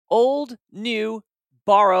old, new,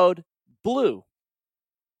 borrowed, blue,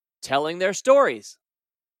 telling their stories.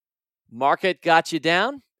 Market got you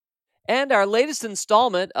down? And our latest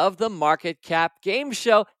installment of the Market Cap Game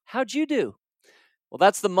Show. How'd you do? Well,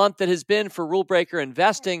 that's the month that has been for Rule Breaker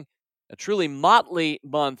Investing, a truly motley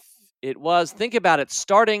month it was. Think about it,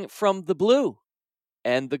 starting from the blue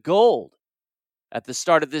and the gold. At the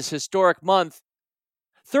start of this historic month,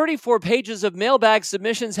 34 pages of mailbag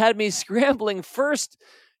submissions had me scrambling, first,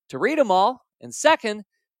 to read them all, and second,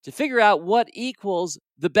 to figure out what equals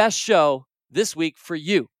the best show this week for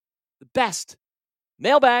you. The best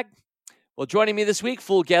mailbag. Well, joining me this week,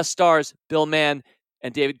 full guest stars Bill Mann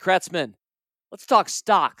and David Kretzmann. Let's talk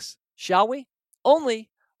stocks, shall we? Only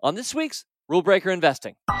on this week's Rule Breaker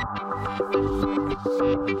Investing.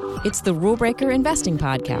 It's the Rule Breaker Investing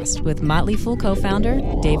Podcast with Motley Fool co-founder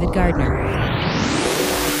David Gardner.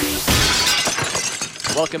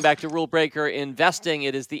 Welcome back to Rule Breaker Investing.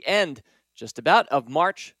 It is the end, just about, of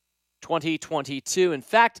March 2022. In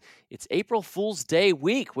fact, it's April Fool's Day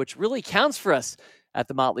week, which really counts for us at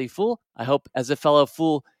the Motley Fool. I hope, as a fellow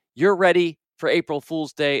fool, you're ready for April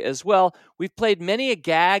Fool's Day as well. We've played many a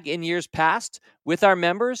gag in years past with our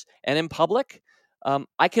members and in public.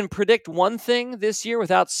 I can predict one thing this year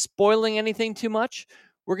without spoiling anything too much.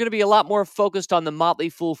 We're going to be a lot more focused on the Motley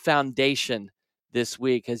Fool Foundation this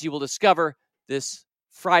week, as you will discover this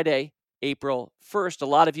Friday, April 1st. A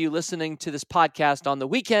lot of you listening to this podcast on the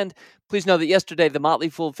weekend, please know that yesterday the Motley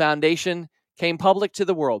Fool Foundation came public to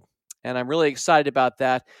the world, and I'm really excited about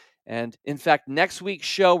that. And in fact, next week's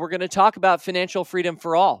show, we're going to talk about financial freedom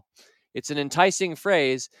for all. It's an enticing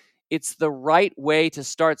phrase. It's the right way to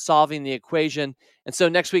start solving the equation. And so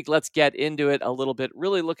next week, let's get into it a little bit.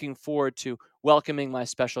 Really looking forward to welcoming my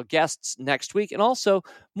special guests next week. And also,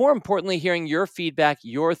 more importantly, hearing your feedback,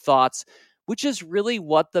 your thoughts, which is really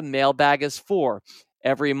what the mailbag is for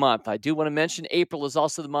every month. I do want to mention April is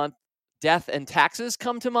also the month death and taxes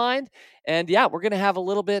come to mind. And yeah, we're going to have a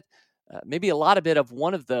little bit, maybe a lot of bit of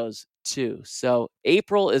one of those too. So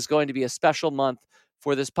April is going to be a special month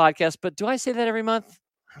for this podcast. But do I say that every month?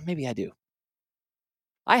 Maybe I do.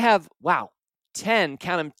 I have, 10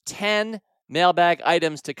 mailbag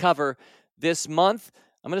items to cover this month.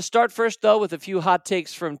 I'm going to start first, though, with a few hot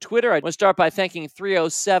takes from Twitter. I want to start by thanking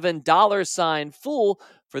 $307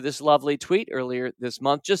 for this lovely tweet earlier this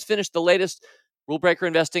month. Just finished the latest Rule Breaker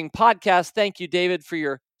Investing podcast. Thank you, David, for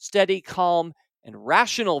your steady, calm, and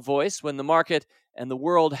rational voice when the market and the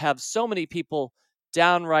world have so many people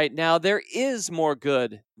down right now. There is more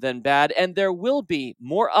good than bad, and there will be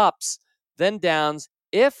more ups than downs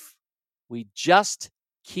if we just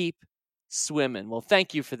keep swimming. Well,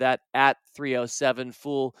 thank you for that at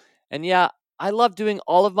 307fool. And yeah, I love doing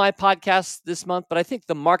all of my podcasts this month, but I think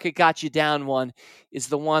the Market Got You Down one is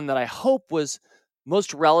the one that I hope was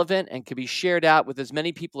most relevant and could be shared out with as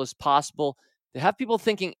many people as possible to have people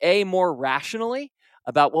thinking, A, more rationally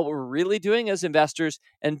about what we're really doing as investors,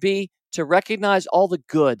 and B, to recognize all the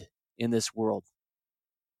good in this world.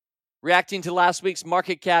 Reacting to last week's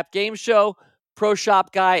Market Cap Game Show, Pro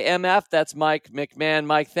Shop Guy MF, that's Mike McMahon.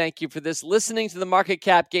 Mike, thank you for this. Listening to the Market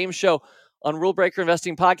Cap Game Show on Rule Breaker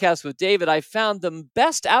Investing Podcast with David, I found the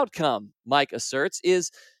best outcome, Mike asserts, is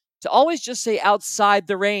to always just say outside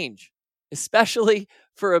the range, especially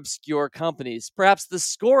for obscure companies. Perhaps the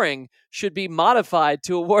scoring should be modified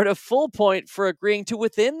to award a full point for agreeing to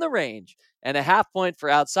within the range and a half point for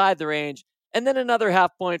outside the range, and then another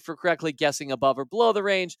half point for correctly guessing above or below the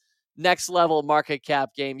range. Next level market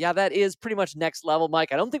cap game. Yeah, that is pretty much next level,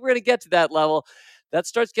 Mike. I don't think we're going to get to that level. That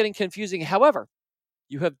starts getting confusing. However,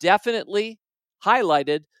 you have definitely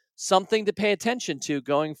highlighted something to pay attention to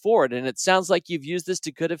going forward, and it sounds like you've used this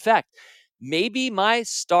to good effect. Maybe my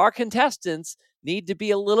star contestants need to be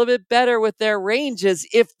a little bit better with their ranges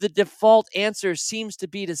if the default answer seems to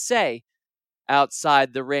be to say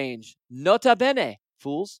outside the range. Nota bene,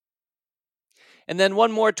 fools. And then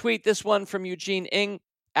one more tweet, this one from Eugene Ng,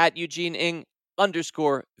 at Eugene Ng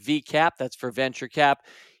 _VCAP. That's for venture cap.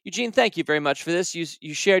 Eugene, thank you very much for this.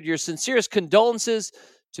 You shared your sincerest condolences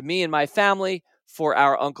to me and my family for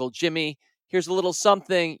our Uncle Jimmy. Here's a little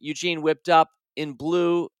something Eugene whipped up in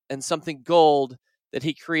blue and something gold that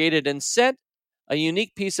he created and sent a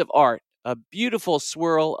unique piece of art, a beautiful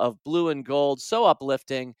swirl of blue and gold, so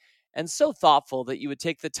uplifting and so thoughtful that you would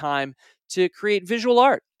take the time to create visual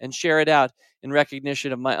art and share it out in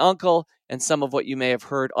recognition of my uncle and some of what you may have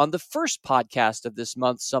heard on the first podcast of this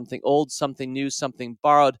month, something old, something new, something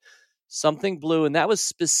borrowed, something blue. And that was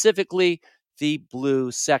specifically the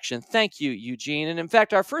blue section. Thank you, Eugene. And in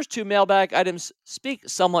fact, our first two mailbag items speak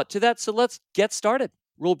somewhat to that. So let's get started.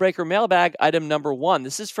 Rule Breaker mailbag item number one.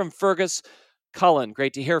 This is from Fergus Cullen.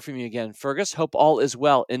 Great to hear from you again, Fergus. Hope all is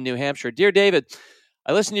well in New Hampshire. Dear David,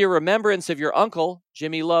 I listened to your remembrance of your uncle,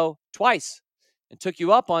 Jimmy Lowe, twice and took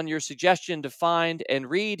you up on your suggestion to find and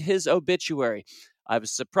read his obituary. I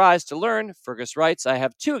was surprised to learn, Fergus writes, I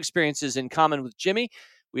have two experiences in common with Jimmy.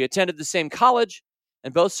 We attended the same college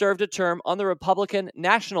and both served a term on the Republican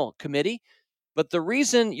National Committee. But the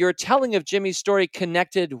reason your telling of Jimmy's story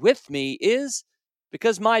connected with me is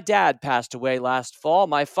because my dad passed away last fall.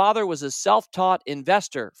 My father was a self-taught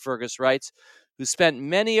investor, Fergus writes, who spent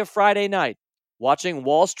many a Friday night watching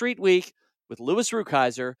Wall Street Week with Louis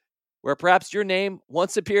Rukeyser, where perhaps your name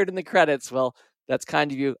once appeared in the credits. Well, that's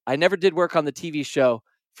kind of you. I never did work on the TV show,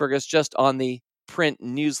 Fergus, just on the print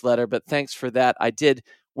newsletter, but thanks for that. I did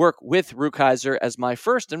work with Rukeyser as my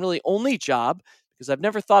first and really only job, because I've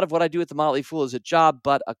never thought of what I do at the Motley Fool as a job,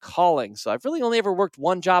 but a calling. So I've really only ever worked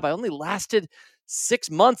one job. I only lasted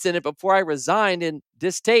 6 months in it before I resigned, and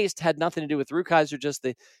distaste had nothing to do with Rukeyser, just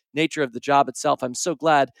the nature of the job itself. I'm so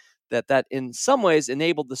glad that in some ways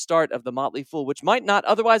enabled the start of the Motley Fool, which might not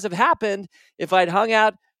otherwise have happened if I'd hung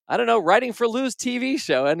out, I don't know, writing for Lou's TV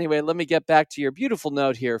show. Anyway, let me get back to your beautiful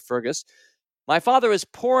note here, Fergus. My father was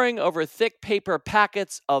poring over thick paper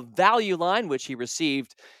packets of Value Line, which he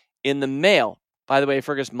received in the mail. By the way,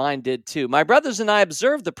 Fergus, mine did too. My brothers and I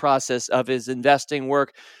observed the process of his investing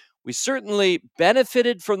work. We certainly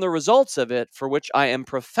benefited from the results of it, for which I am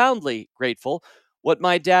profoundly grateful. What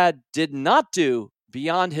my dad did not do,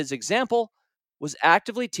 beyond his example, was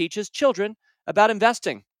actively teach his children about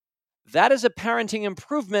investing. That is a parenting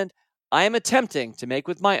improvement I am attempting to make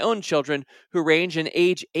with my own children, who range in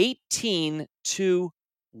age 18 to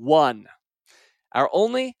 1. Our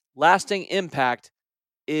only lasting impact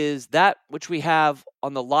is that which we have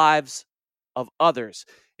on the lives of others.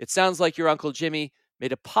 It sounds like your Uncle Jimmy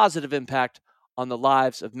made a positive impact on the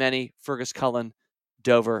lives of many. Fergus Cullen,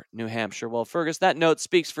 Dover, New Hampshire. Well, Fergus, that note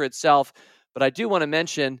speaks for itself, but I do want to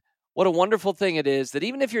mention what a wonderful thing it is that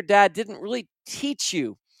even if your dad didn't really teach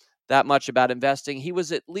you that much about investing, he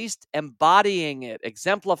was at least embodying it,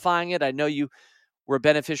 exemplifying it. I know you were a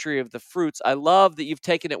beneficiary of the fruits. I love that you've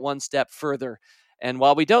taken it one step further. And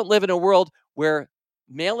while we don't live in a world where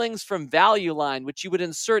mailings from Value Line, which you would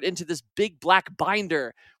insert into this big black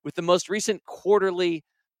binder with the most recent quarterly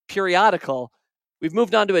periodical, we've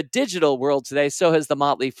moved on to a digital world today. So has the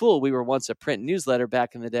Motley Fool. We were once a print newsletter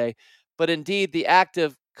back in the day. But indeed, the act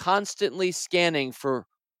of constantly scanning for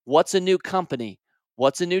what's a new company,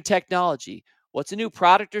 what's a new technology, what's a new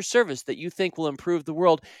product or service that you think will improve the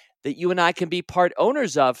world, that you and I can be part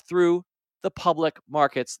owners of through the public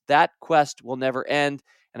markets. That quest will never end.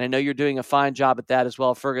 And I know you're doing a fine job at that as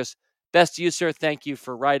well, Fergus. Best to you, sir. Thank you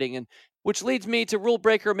for writing. And which leads me to Rule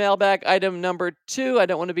Breaker Mailbag item number 2. I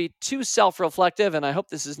don't want to be too self-reflective, and I hope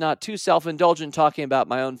this is not too self-indulgent talking about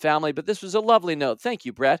my own family, but this was a lovely note. Thank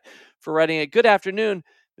you, Brett, for writing it. Good afternoon,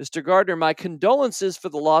 Mr. Gardner. My condolences for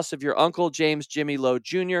the loss of your uncle, James Jimmy Lowe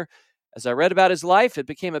Jr. As I read about his life, it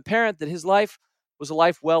became apparent that his life was a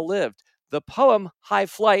life well lived. The poem High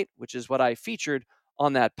Flight, which is what I featured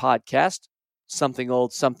on that podcast, something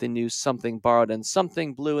old, something new, something borrowed, and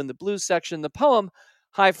something blue in the blues section. The poem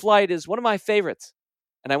High Flight is one of my favorites.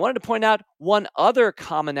 And I wanted to point out one other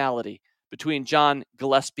commonality between John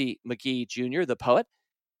Gillespie McGee Jr., the poet,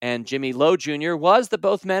 and Jimmy Lowe Jr. was that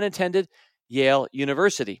both men attended Yale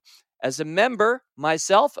University. As a member,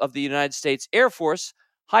 myself, of the United States Air Force,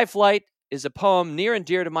 High Flight is a poem near and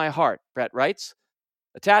dear to my heart, Brett writes.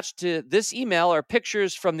 Attached to this email are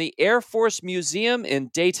pictures from the Air Force Museum in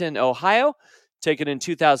Dayton, Ohio, taken in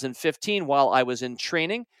 2015 while I was in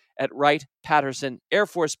training at Wright-Patterson Air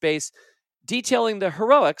Force Base, detailing the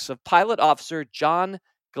heroics of Pilot Officer John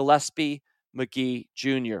Gillespie McGee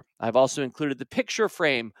Jr. I've also included the picture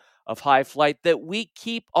frame of High Flight that we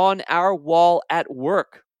keep on our wall at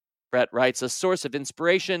work, Brett writes, a source of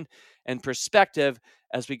inspiration and perspective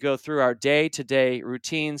as we go through our day-to-day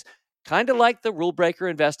routines, kind of like the Rule Breaker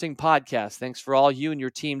Investing podcast. Thanks for all you and your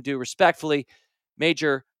team do. Respectfully,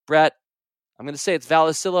 Major Brett. I'm going to say it's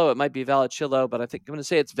Valacillo. It might be Valacillo, but I think I'm going to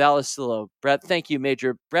say it's Valacillo. Brett, thank you,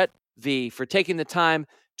 Major Brett V, for taking the time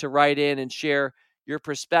to write in and share your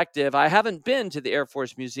perspective. I haven't been to the Air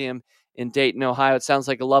Force Museum in Dayton, Ohio. It sounds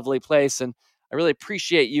like a lovely place, and I really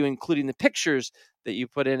appreciate you including the pictures that you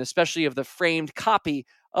put in, especially of the framed copy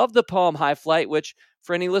of the poem High Flight, which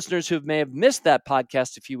for any listeners who may have missed that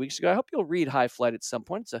podcast a few weeks ago, I hope you'll read High Flight at some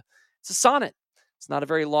point. It's a sonnet. It's not a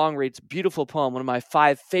very long read. It's a beautiful poem, one of my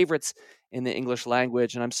 5 favorites in the English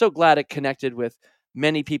language, and I'm so glad it connected with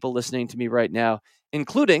many people listening to me right now,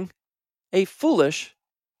 including a foolish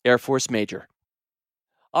Air Force major.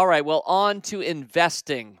 All right, well, on to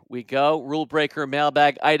investing we go. Rule breaker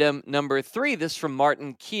mailbag item number 3. This from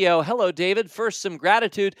Martin Keogh. Hello, David. First, some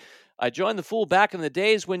gratitude. I joined the Fool back in the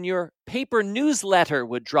days when your paper newsletter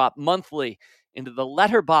would drop monthly into the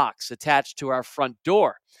letterbox attached to our front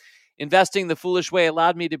door. Investing the foolish way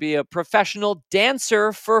allowed me to be a professional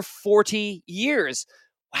dancer for 40 years.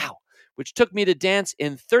 Wow. Which took me to dance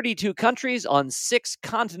in 32 countries on 6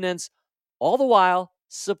 continents, all the while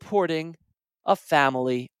supporting a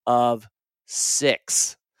family of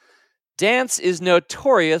 6. Dance is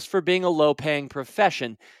notorious for being a low-paying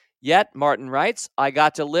profession. Yet, Martin writes, I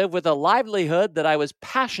got to live with a livelihood that I was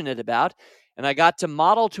passionate about, and I got to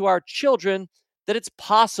model to our children that it's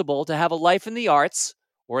possible to have a life in the arts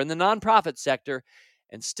or in the nonprofit sector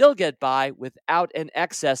and still get by without an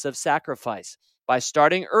excess of sacrifice. By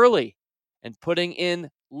starting early and putting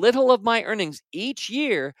in little of my earnings each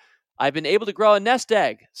year, I've been able to grow a nest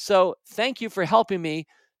egg. So thank you for helping me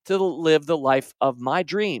to live the life of my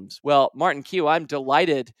dreams. Well, Martin Keogh, I'm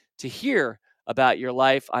delighted to hear about your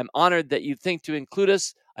life. I'm honored that you think to include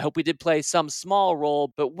us. I hope we did play some small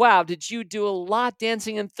role, but wow, did you do a lot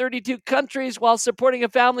dancing in 32 countries while supporting a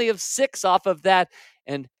family of 6 off of that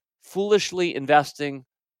and foolishly investing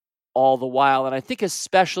all the while. And I think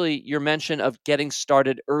especially your mention of getting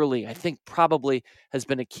started early, I think probably has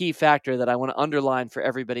been a key factor that I want to underline for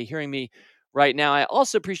everybody hearing me right now. I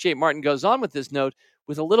also appreciate Martin goes on with this note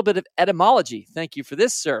with a little bit of etymology. Thank you for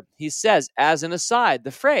this, sir. He says, as an aside, the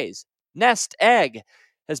phrase nest egg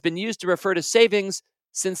has been used to refer to savings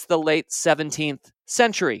since the late 17th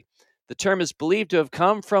century. The term is believed to have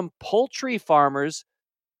come from poultry farmers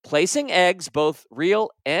placing eggs, both real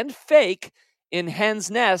and fake, in hens'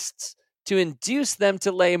 nests to induce them to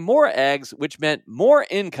lay more eggs, which meant more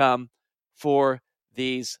income for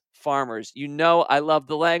these farmers. You know, I love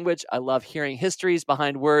the language. I love hearing histories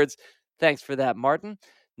behind words. Thanks for that, Martin.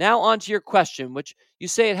 Now on to your question, which you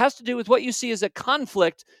say it has to do with what you see as a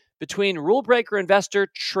conflict between rule breaker investor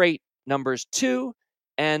trait numbers 2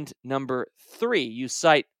 and number 3. You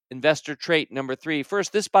cite investor trait number 3.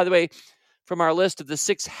 First, this, by the way, from our list of the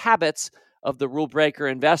 6 habits of the rule breaker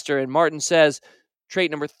investor. And Martin says, trait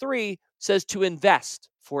number 3 says to invest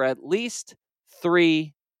for at least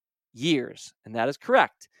 3 years. And that is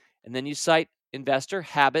correct. And then you cite investor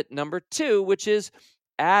habit number 2, which is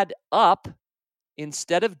add up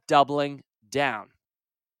instead of doubling down.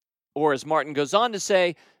 Or as Martin goes on to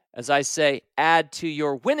say, as I say, add to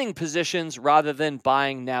your winning positions rather than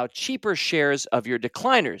buying now cheaper shares of your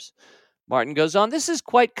decliners. Martin goes on, this is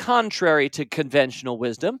quite contrary to conventional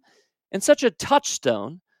wisdom and such a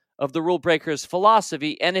touchstone of the rule breaker's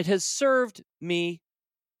philosophy, and it has served me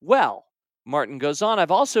well. Martin goes on,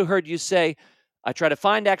 I've also heard you say, I try to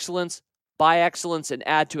find excellence, buy excellence, and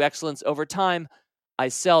add to excellence over time. I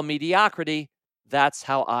sell mediocrity. That's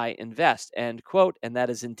how I invest. End quote. And that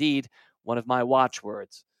is indeed one of my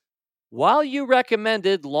watchwords. While you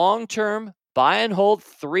recommended long-term buy and hold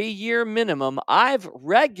 3-year minimum, I've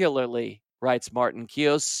regularly, writes Martin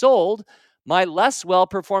Keogh, sold my less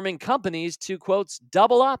well-performing companies to, quotes,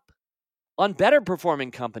 double up on better-performing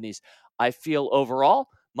companies. I feel overall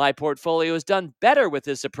my portfolio has done better with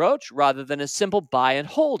this approach rather than a simple buy and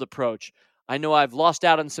hold approach. I know I've lost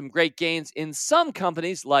out on some great gains in some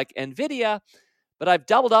companies like NVIDIA, but I've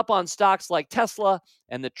doubled up on stocks like Tesla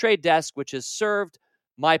and the trade desk, which has served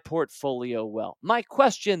my portfolio well. My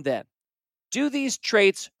question then, do these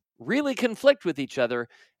traits really conflict with each other,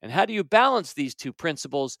 and how do you balance these two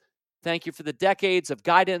principles? Thank you for the decades of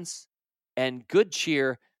guidance and good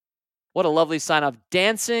cheer. What a lovely sign of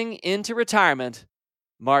dancing into retirement,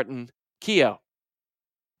 Martin Keogh.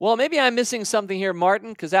 Well, maybe I'm missing something here,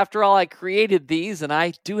 Martin, because after all, I created these, and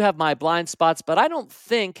I do have my blind spots, but I don't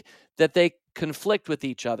think that they conflict with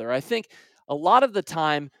each other. I think a lot of the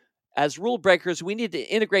time, as rule breakers, we need to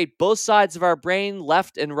integrate both sides of our brain,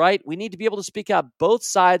 left and right. We need to be able to speak out both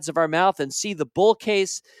sides of our mouth and see the bull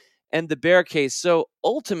case and the bear case. So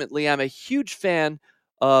ultimately, I'm a huge fan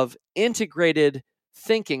of integrated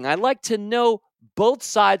thinking. I like to know both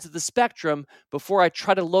sides of the spectrum before I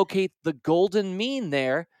try to locate the golden mean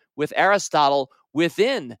there with Aristotle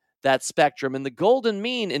within that spectrum. And the golden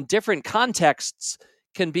mean in different contexts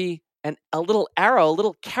can be a little arrow, a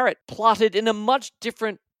little carrot plotted in a much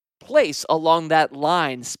different place along that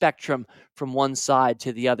line spectrum from one side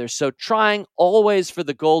to the other. So trying always for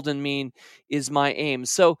the golden mean is my aim.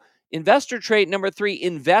 So investor trait number 3,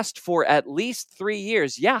 invest for at least 3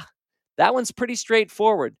 years. Yeah, that one's pretty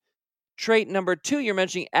straightforward. Trait number 2, you're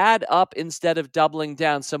mentioning add up instead of doubling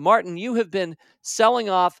down. So Martin, you have been selling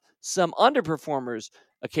off some underperformers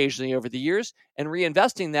occasionally over the years and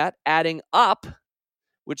reinvesting that, adding up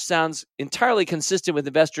which sounds entirely consistent with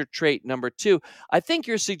investor trait number 2. I think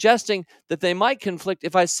you're suggesting that they might conflict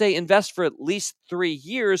if I say invest for at least 3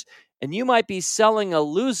 years, and you might be selling a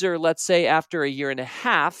loser, let's say, after a year and a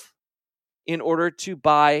half in order to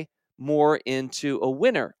buy more into a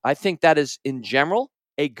winner. I think that is, in general,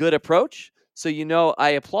 a good approach. So, I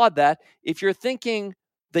applaud that. If you're thinking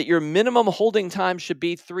that your minimum holding time should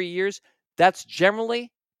be 3 years, that's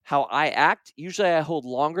generally how I act. Usually I hold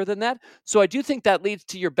longer than that. So I do think that leads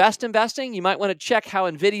to your best investing. You might want to check how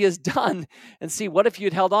NVIDIA's done and see what if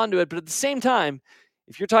you'd held on to it. But at the same time,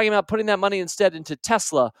 if you're talking about putting that money instead into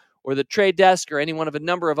Tesla or the Trade Desk or any one of a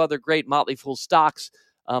number of other great Motley Fool stocks,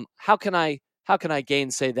 how can I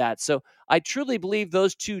gainsay that? So I truly believe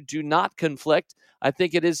those two do not conflict. I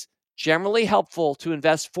think it is generally helpful to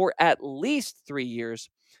invest for at least 3 years.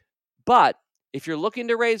 But if you're looking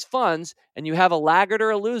to raise funds and you have a laggard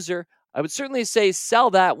or a loser, I would certainly say sell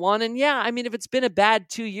that one. And if it's been a bad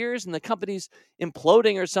 2 years and the company's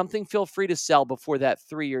imploding or something, feel free to sell before that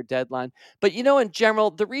 3-year deadline. But in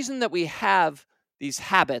general, the reason that we have these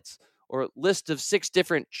habits or list of 6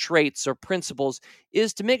 different traits or principles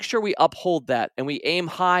is to make sure we uphold that and we aim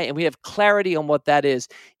high and we have clarity on what that is.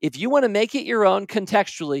 If you want to make it your own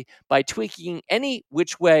contextually by tweaking any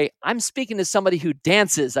which way, I'm speaking to somebody who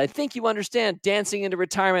dances. I think you understand dancing into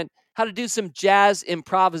retirement, how to do some jazz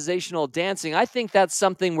improvisational dancing. I think that's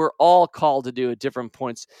something we're all called to do at different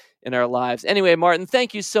points in our lives. Anyway, Martin,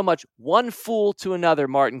 thank you so much. One fool to another,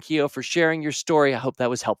 Martin Keogh, for sharing your story. I hope that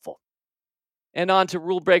was helpful. And on to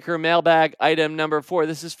Rule Breaker Mailbag item number 4.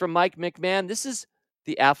 This is from Mike McMahon. This is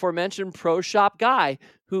the aforementioned pro shop guy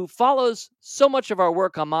who follows so much of our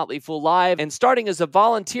work on Motley Fool Live. And starting as a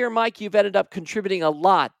volunteer, Mike, you've ended up contributing a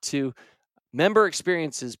lot to member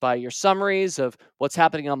experiences by your summaries of what's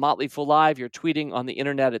happening on Motley Fool Live, your tweeting on the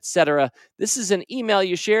internet, etc. This is an email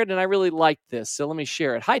you shared, and I really liked this, so let me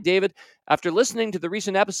share it. Hi, David. After listening to the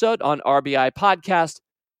recent episode on RBI Podcast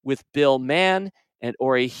with Bill Mann and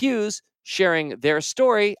Ori Hughes, sharing their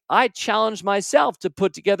story, I challenged myself to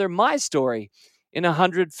put together my story in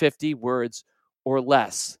 150 words or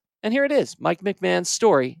less. And here it is, Mike McMahon's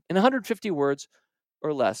story in 150 words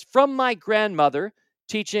or less. From my grandmother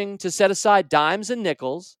teaching to set aside dimes and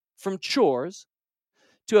nickels from chores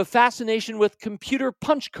to a fascination with computer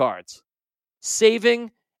punch cards,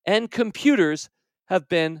 saving and computers have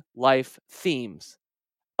been life themes.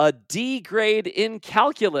 A D grade in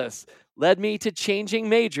calculus led me to changing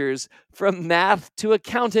majors from math to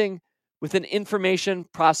accounting with an information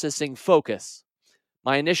processing focus.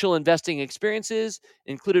 My initial investing experiences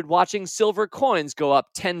included watching silver coins go up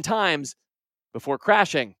 10 times before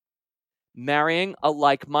crashing. Marrying a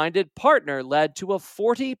like-minded partner led to a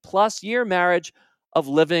 40-plus year marriage of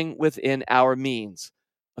living within our means.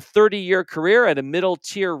 A 30-year career at a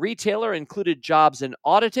middle-tier retailer included jobs in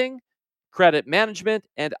auditing, credit management,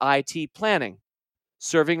 and IT planning.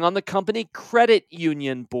 Serving on the company credit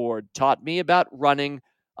union board taught me about running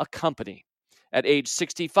a company. At age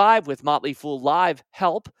 65, with Motley Fool Live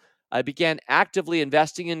help, I began actively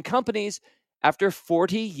investing in companies after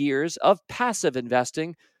 40 years of passive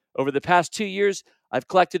investing. Over the past 2 years, I've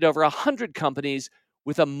collected over 100 companies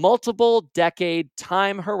with a multiple decade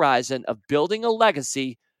time horizon of building a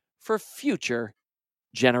legacy for future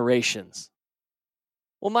generations.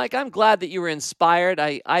 Well, Mike, I'm glad that you were inspired.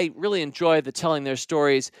 I really enjoy the Telling Their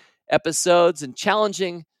Stories episodes and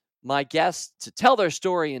challenging my guests to tell their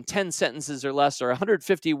story in 10 sentences or less or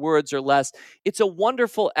 150 words or less. It's a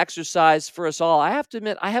wonderful exercise for us all. I have to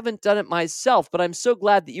admit, I haven't done it myself, but I'm so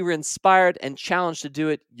glad that you were inspired and challenged to do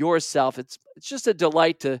it yourself. It's just a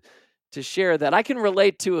delight to share that. I can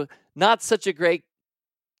relate to not such a great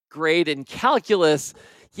grade in calculus.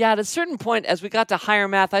 Yeah, at a certain point, as we got to higher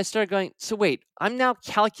math, I started going, so wait, I'm now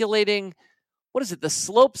calculating, what is it, the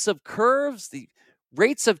slopes of curves, the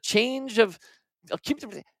rates of change of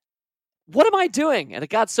what am I doing? And it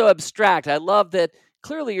got so abstract. I love that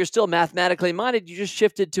clearly you're still mathematically minded. You just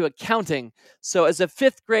shifted to accounting. So as a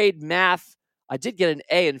 5th grade math, I did get an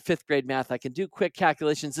A in 5th grade math. I can do quick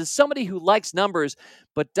calculations. As somebody who likes numbers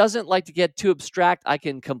but doesn't like to get too abstract, I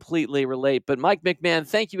can completely relate. But Mike McMahon,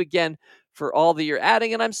 thank you again for all that you're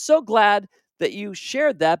adding. And I'm so glad that you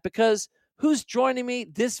shared that, because who's joining me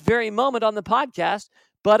this very moment on the podcast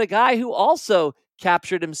but a guy who also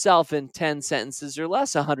captured himself in 10 sentences or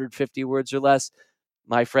less, 150 words or less,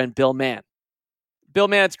 my friend Bill Mann. Bill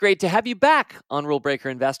Mann, it's great to have you back on Rule Breaker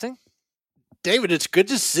Investing. David, it's good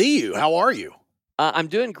to see you. How are you? I'm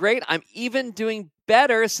doing great. I'm even doing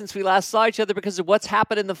better since we last saw each other because of what's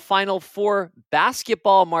happened in the Final Four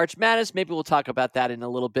basketball March Madness. Maybe we'll talk about that in a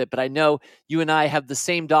little bit, but I know you and I have the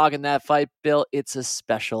same dog in that fight, Bill. It's a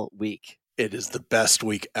special week. It is the best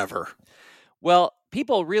week ever. Well,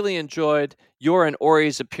 people really enjoyed your and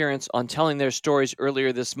Ori's appearance on Telling Their Stories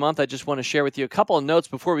earlier this month. I just want to share with you a couple of notes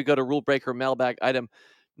before we go to Rule Breaker Mailbag item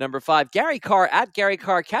number 5. Gary Carr, at Gary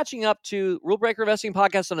Carr, catching up to Rule Breaker Investing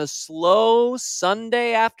Podcast on a slow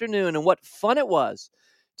Sunday afternoon. And what fun it was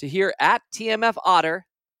to hear at TMF Otter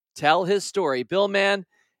tell his story. Bill, Mann,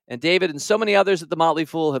 and David, and so many others at The Motley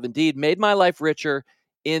Fool have indeed made my life richer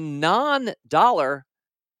in non-dollar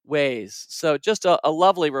ways. So just a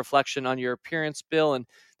lovely reflection on your appearance, Bill. And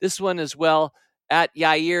this one as well at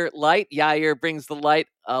Yair Light. Yair brings the light,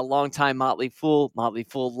 a longtime Motley Fool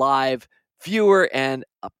live viewer, and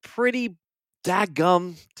a pretty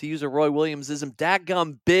dadgum, to use a Roy Williamsism,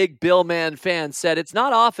 dadgum big Bill Mann fan, said it's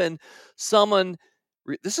not often someone,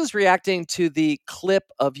 this is reacting to the clip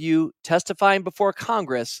of you testifying before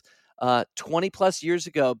Congress 20 plus years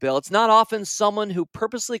ago, Bill. It's not often someone who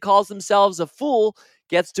purposely calls themselves a fool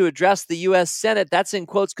gets to address the U.S. Senate. That's in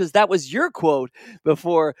quotes because that was your quote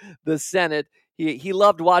before the Senate. He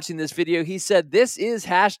loved watching this video. He said, "This is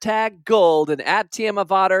hashtag gold." And at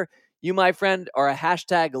TMF Otter, you, my friend, are a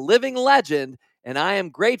hashtag living legend. And I am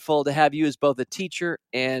grateful to have you as both a teacher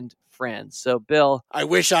and friend. So, Bill, I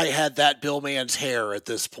wish I had that Bill Mann's hair at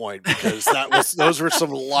this point, because those were some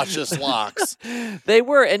luscious locks. They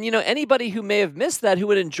were. And, anybody who may have missed that, who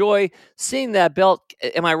would enjoy seeing that, Bill,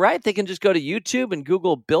 am I right? They can just go to YouTube and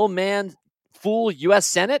Google Bill Mann Fool U.S.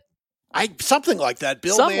 Senate? Something like that.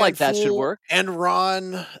 Bill Something Mann, like that Fool, should work.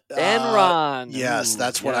 Enron. Yes,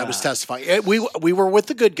 that's what I was testifying. We were with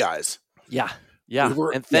the good guys. Yeah. We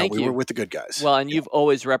were with the good guys. Well, and you've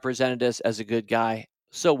always represented us as a good guy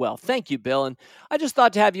so well. Thank you, Bill. And I just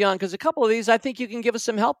thought to have you on because a couple of these I think you can give us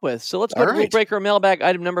some help with. So let's go to Rule Breaker Mailbag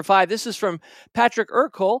item number 5. This is from Patrick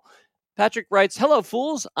Urkel. Patrick writes, "Hello,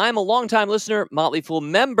 fools. I'm a longtime listener, Motley Fool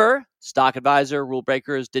member, stock advisor, rule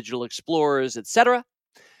breakers, digital explorers, etc.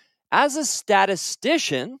 As a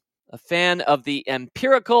statistician, a fan of the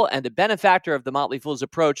empirical and a benefactor of the Motley Fool's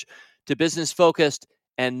approach to business-focused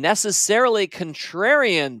and necessarily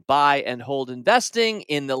contrarian buy and hold investing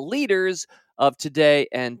in the leaders of today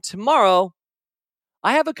and tomorrow,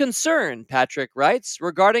 I have a concern," Patrick writes,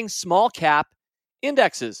 "regarding small cap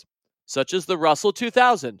indexes, such as the Russell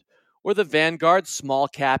 2000 or the Vanguard Small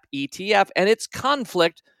Cap ETF, and its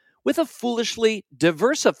conflict with a foolishly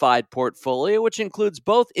diversified portfolio, which includes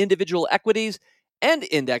both individual equities and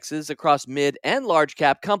indexes across mid and large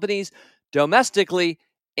cap companies, domestically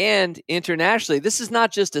and internationally." This is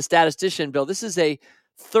not just a statistician, Bill. This is a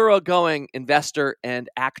thoroughgoing investor and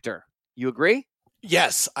actor. You agree?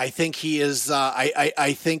 Yes, I think he is.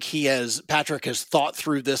 I think Patrick has thought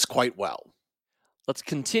through this quite well. Let's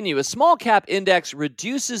continue. A small cap index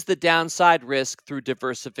reduces the downside risk through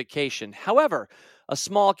diversification. However, a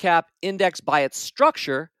small cap index by its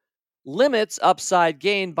structure limits upside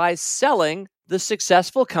gain by selling the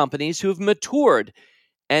successful companies who've matured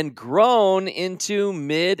and grown into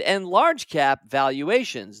mid and large cap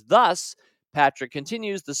valuations. Thus, Patrick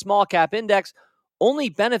continues, the small cap index only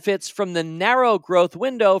benefits from the narrow growth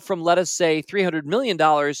window from, let us say, $300 million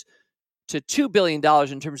to $2 billion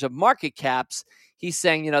in terms of market caps. He's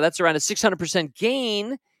saying, that's around a 600%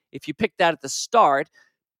 gain if you pick that at the start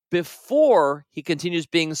before he continues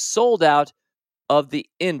being sold out of the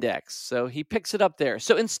index. So he picks it up there.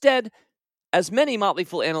 So instead, as many Motley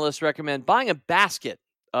Fool analysts recommend, buying a basket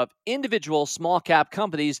of individual small cap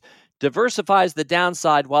companies diversifies the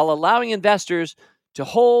downside while allowing investors to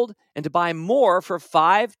hold and to buy more for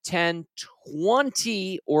 5, 10,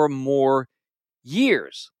 20 or more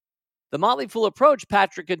years. The Motley Fool approach,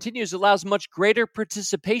 Patrick continues, allows much greater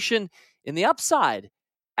participation in the upside,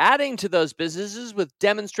 adding to those businesses with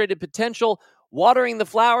demonstrated potential, watering the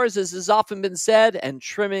flowers, as has often been said, and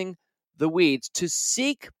trimming the weeds. To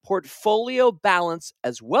seek portfolio balance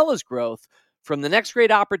as well as growth from the next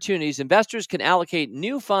great opportunities, investors can allocate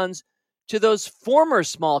new funds to those former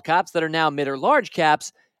small caps that are now mid or large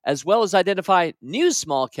caps, as well as identify new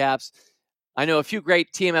small caps. I know a few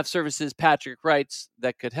great TMF services, Patrick writes,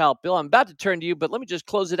 that could help. Bill, I'm about to turn to you, but let me just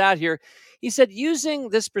close it out here. He said, using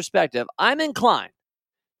this perspective, I'm inclined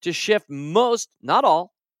to shift most, not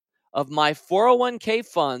all, of my 401k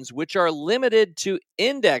funds, which are limited to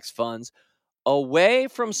index funds, away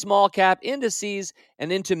from small cap indices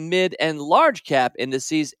and into mid and large cap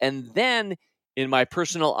indices, and then in my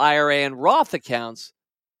personal IRA and Roth accounts,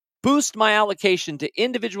 boost my allocation to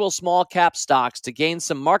individual small cap stocks to gain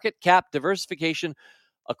some market cap diversification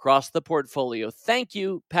across the portfolio. Thank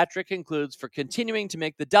you, Patrick concludes, for continuing to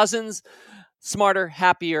make the dozens smarter,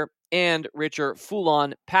 happier, and richer. Fool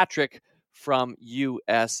on, Patrick from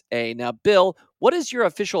USA. Now, Bill, what is your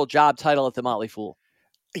official job title at the Motley Fool?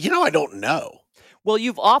 I don't know. Well,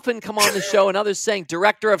 you've often come on the show and others saying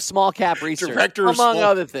director of small cap research, among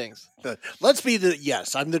other things.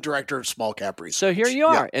 I'm the director of small cap research. So here you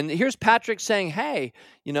are. Yeah. And here's Patrick saying, hey,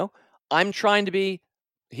 I'm trying to be,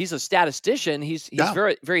 he's a statistician. He's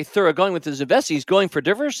very, very thoroughgoing with his investing. He's going for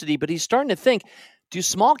diversity, but he's starting to think, do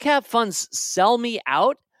small cap funds sell me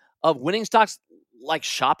out of winning stocks like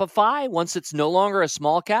Shopify once it's no longer a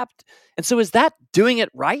small cap? And so is that doing it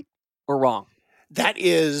right or wrong?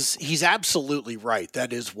 He's absolutely right.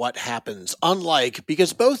 That is what happens.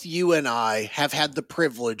 Because both you and I have had the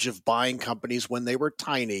privilege of buying companies when they were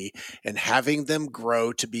tiny and having them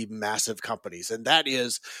grow to be massive companies. And that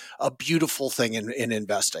is a beautiful thing in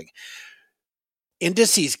investing.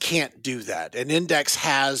 Indices can't do that. An index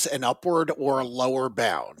has an upward or a lower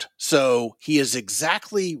bound. So he is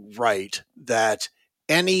exactly right that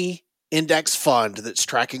any index fund that's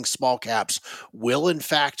tracking small caps will in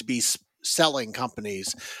fact be selling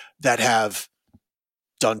companies that have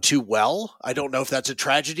done too well. I don't know if that's a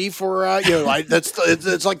tragedy for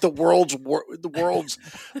it's like the world's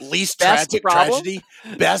least tragic tragedy,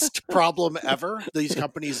 best problem ever. These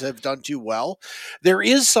companies have done too well. There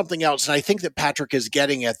is something else, and I think that Patrick is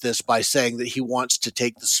getting at this by saying that he wants to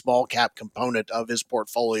take the small cap component of his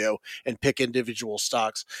portfolio and pick individual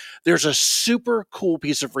stocks. There's a super cool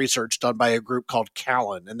piece of research done by a group called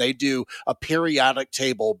Callan, and they do a periodic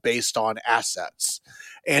table based on assets.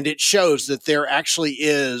 And it shows that there actually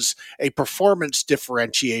is a performance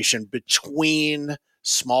differentiation between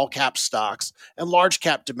small cap stocks and large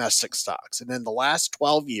cap domestic stocks. And in the last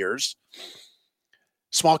 12 years,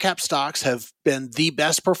 small cap stocks have been the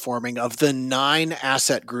best performing of the 9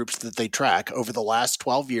 asset groups that they track over the last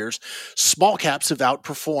 12 years. Small caps have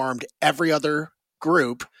outperformed every other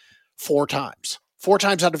group 4 times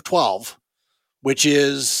out of 12, which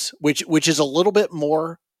is a little bit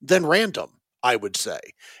more than random. I would say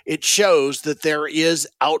it shows that there is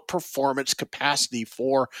outperformance capacity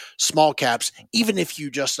for small caps, even if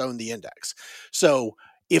you just own the index. So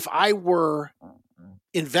if I were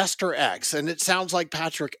investor X, and it sounds like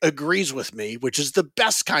Patrick agrees with me, which is the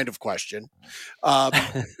best kind of question,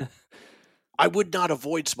 I would not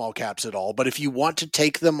avoid small caps at all. But if you want to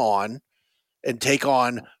take them on and take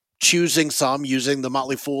on choosing some using the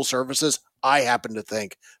Motley Fool services, I happen to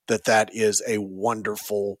think that is a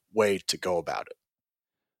wonderful way to go about it.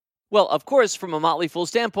 Well, of course, from a Motley Fool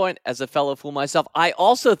standpoint, as a fellow fool myself, I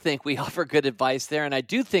also think we offer good advice there. And I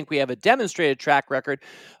do think we have a demonstrated track record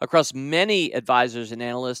across many advisors and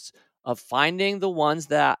analysts of finding the ones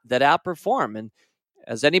that outperform. And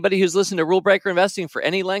as anybody who's listened to Rule Breaker Investing for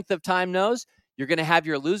any length of time knows, you're going to have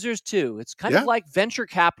your losers too. It's kind of like venture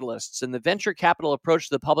capitalists and the venture capital approach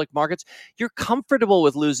to the public markets. You're comfortable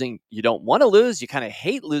with losing. You don't want to lose. You kind of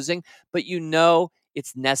hate losing, but you know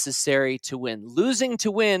it's necessary to win. Losing to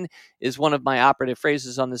win is one of my operative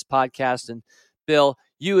phrases on this podcast. And Bill,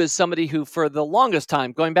 you as somebody who for the longest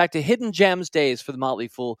time, going back to Hidden Gems days for the Motley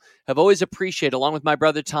Fool, have always appreciated, along with my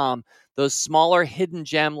brother Tom, those smaller hidden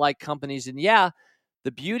gem-like companies. And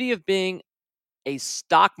the beauty of being a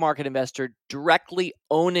stock market investor directly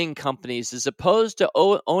owning companies as opposed to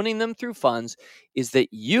owning them through funds is that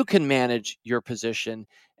you can manage your position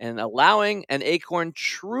and allowing an acorn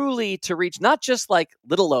truly to reach not just like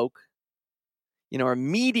little oak, or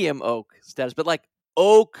medium oak status, but like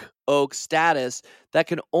oak status that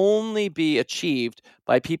can only be achieved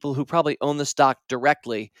by people who probably own the stock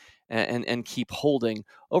directly and keep holding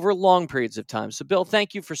over long periods of time. So Bill,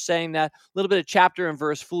 thank you for saying that. A little bit of chapter and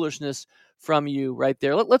verse foolishness from you right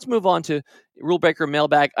there. Let's move on to Rule Breaker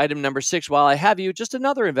Mailbag item number 6. While I have you, just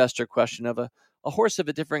another investor question of a horse of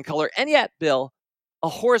a different color. And yet, Bill, a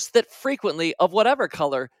horse that frequently, of whatever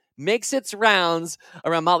color, makes its rounds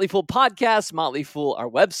around Motley Fool Podcast, Motley Fool, our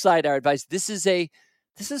website, our advice. This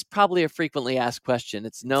is probably a frequently asked question.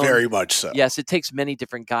 It's known. Very much so. Yes, it takes many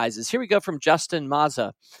different guises. Here we go from Justin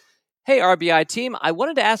Mazza. Hey, RBI team, I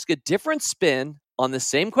wanted to ask a different spin on the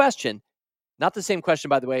same question. Not the same question,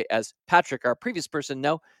 by the way, as Patrick, our previous person.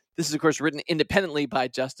 No, this is, of course, written independently by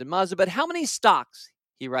Justin Mazza. But how many stocks,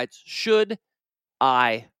 he writes, should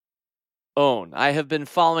I own? I have been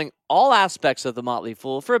following all aspects of the Motley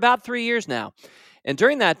Fool for about 3 years now. And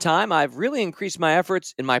during that time, I've really increased my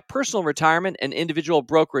efforts in my personal retirement and individual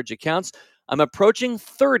brokerage accounts. I'm approaching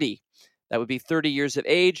 30. That would be 30 years of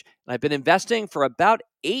age. And I've been investing for about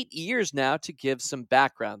 8 years now to give some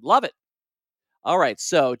background. Love it. All right,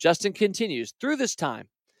 so Justin continues. Through this time,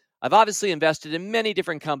 I've obviously invested in many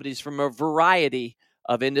different companies from a variety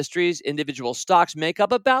of industries. Individual stocks make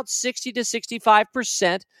up about 60 to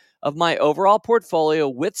 65% of my overall portfolio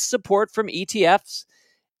with support from ETFs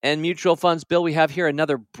and mutual funds, Bill, we have here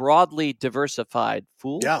another broadly diversified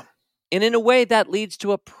fool. Yeah. And in a way that leads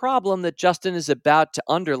to a problem that Justin is about to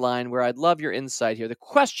underline, where I'd love your insight here. The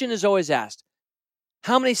question is always asked,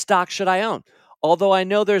 how many stocks should I own? Although I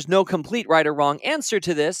know there's no complete right or wrong answer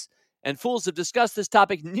to this, and fools have discussed this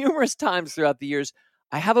topic numerous times throughout the years,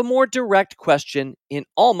 I have a more direct question in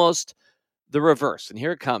almost the reverse. And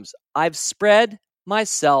here it comes. I've spread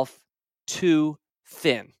myself too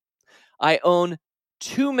thin. I own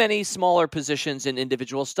too many smaller positions in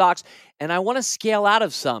individual stocks, and I want to scale out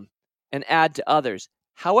of some and add to others.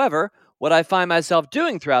 However, what I find myself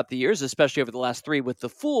doing throughout the years, especially over the last 3 with the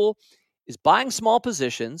Fool, is buying small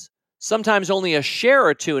positions, sometimes only a share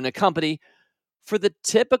or two in a company, for the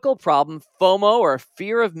typical problem, FOMO, or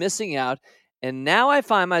fear of missing out. And now I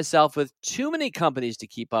find myself with too many companies to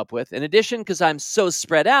keep up with. In addition, because I'm so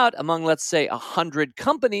spread out among, let's say, 100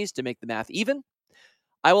 companies to make the math even,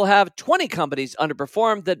 I will have 20 companies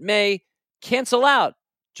underperform that may cancel out,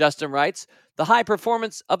 Justin writes, the high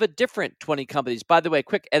performance of a different 20 companies. By the way,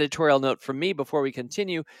 quick editorial note from me before we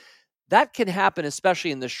continue. That can happen,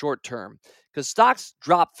 especially in the short term, because stocks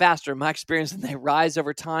drop faster, in my experience, than they rise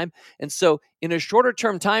over time. And so in a shorter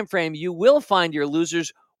term time frame, you will find your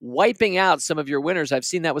losers wiping out some of your winners. I've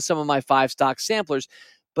seen that with some of my 5-stock samplers.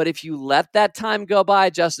 But if you let that time go by,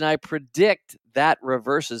 Justin, I predict that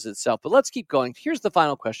reverses itself. But let's keep going. Here's the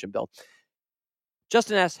final question, Bill.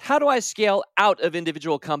 Justin asks, how do I scale out of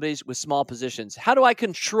individual companies with small positions? How do I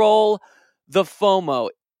control the FOMO?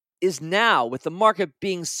 Is now, with the market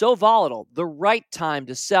being so volatile, the right time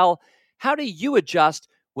to sell? How do you adjust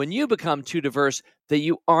when you become too diverse that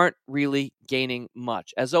you aren't really gaining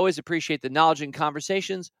much? As always, appreciate the knowledge and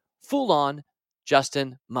conversations. Fool on,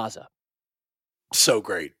 Justin Mazza. So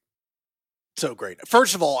great. So great.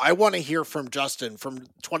 First of all, I want to hear from Justin from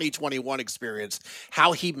 2021 experience,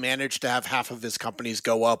 how he managed to have half of his companies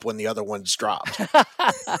go up when the other ones dropped.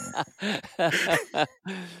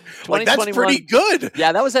 Like, that's pretty good.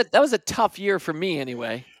 Yeah, that was a tough year for me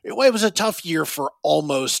anyway. It was a tough year for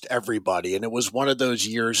almost everybody, and it was one of those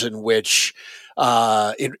years in which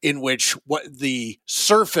what the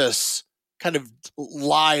surface kind of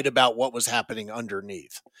lied about what was happening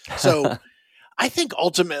underneath. So I think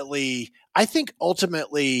ultimately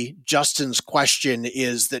Justin's question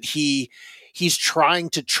is that he's trying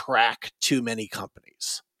to track too many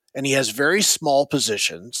companies, and he has very small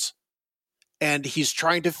positions, and he's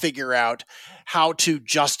trying to figure out how to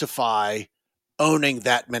justify owning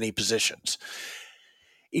that many positions.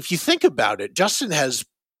 If you think about it, Justin has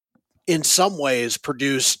in some ways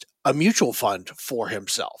produced a mutual fund for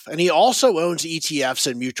himself, and he also owns ETFs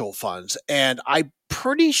and mutual funds, and I'm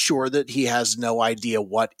pretty sure that he has no idea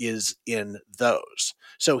what is in those.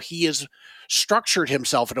 So he has structured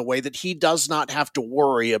himself in a way that he does not have to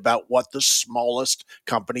worry about what the smallest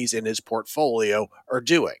companies in his portfolio are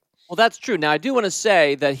doing. Well, that's true. Now, I do want to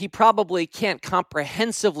say that he probably can't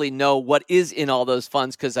comprehensively know what is in all those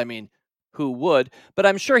funds because, I mean, who would? But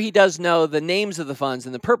I'm sure he does know the names of the funds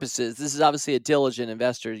and the purposes. This is obviously a diligent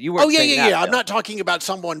investor. You weren't saying that, I'm not talking about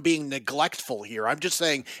someone being neglectful here. I'm just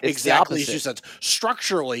saying it's exactly as you said.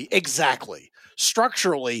 Structurally,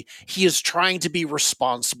 he is trying to be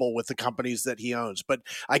responsible with the companies that he owns. But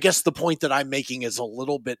I guess the point that I'm making is a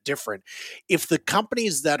little bit different. If the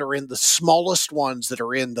companies that are in the smallest ones that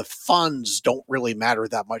are in the funds don't really matter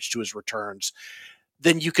that much to his returns,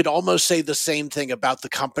 then you could almost say the same thing about the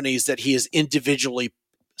companies that he has individually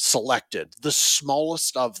selected, the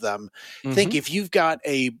smallest of them. Mm-hmm. Think if you've got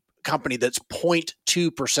a company that's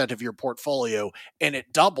 0.2% of your portfolio and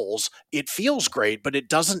it doubles, it feels great, but it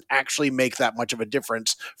doesn't actually make that much of a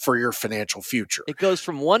difference for your financial future. It goes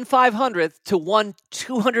from 1/500th to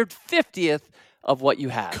 1/250th of what you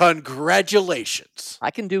have. Congratulations. I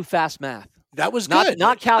can do fast math. That was good.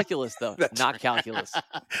 Not calculus, though. Not calculus.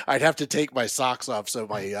 I'd have to take my socks off so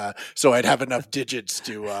I'd have enough digits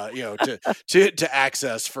to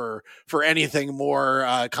access for anything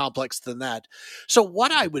more complex than that. So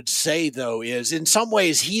what I would say though is, in some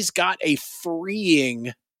ways, he's got a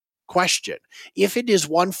freeing question. If it is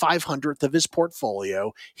 1/500th of his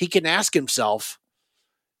portfolio, he can ask himself,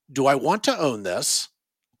 "Do I want to own this?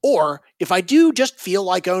 Or if I do just feel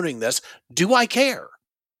like owning this, do I care?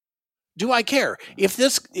 Do I care? If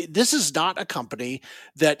this is not a company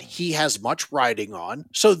that he has much riding on,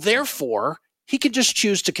 so therefore he can just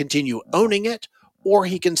choose to continue owning it, or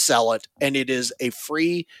he can sell it, and it is a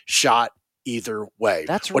free shot either way."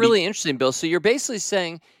 That's really interesting, Bill. So you're basically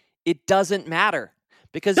saying it doesn't matter,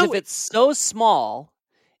 because if it's so small,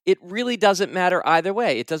 it really doesn't matter either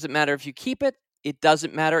way. It doesn't matter if you keep it. It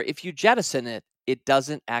doesn't matter if you jettison it. It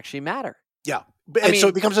doesn't actually matter. Yeah. And so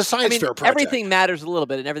it becomes a science fair project. Everything matters a little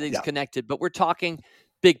bit and everything's connected, but we're talking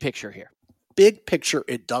big picture here. Big picture,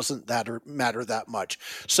 it doesn't matter that much.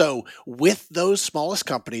 So with those smallest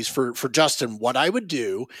companies, for Justin, what I would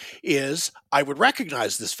do is I would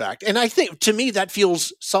recognize this fact. And I think, to me, that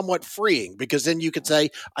feels somewhat freeing, because then you could say,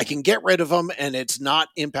 I can get rid of them and it's not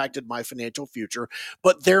impacted my financial future.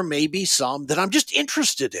 But there may be some that I'm just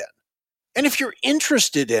interested in. And if you're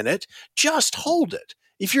interested in it, just hold it.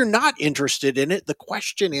 If you're not interested in it, the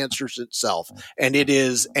question answers itself. And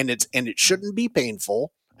it shouldn't be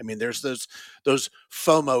painful. I mean, there's those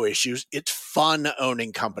FOMO issues. It's fun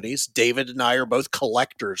owning companies. David and I are both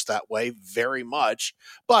collectors that way, very much.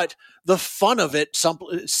 But the fun of it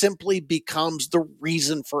simply becomes the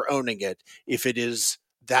reason for owning it if it is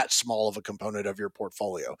that small of a component of your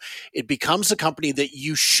portfolio. It becomes a company that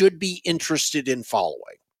you should be interested in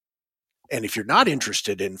following. And if you're not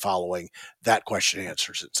interested in following, that question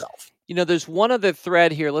answers itself. There's one other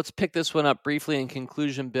thread here. Let's pick this one up briefly in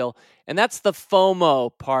conclusion, Bill. And that's the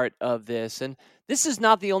FOMO part of this. And this is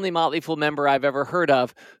not the only Motley Fool member I've ever heard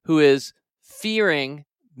of who is fearing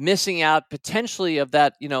missing out potentially of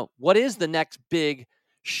that, what is the next big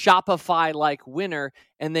Shopify-like winner?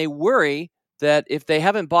 And they worry that if they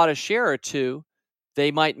haven't bought a share or two,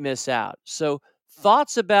 they might miss out. So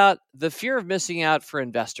thoughts about the fear of missing out for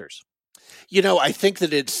investors? I think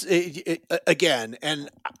that it's, again, and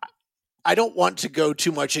I don't want to go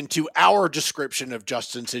too much into our description of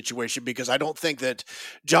Justin's situation, because I don't think that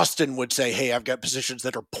Justin would say, hey, I've got positions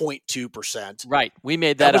that are 0.2%. Right. We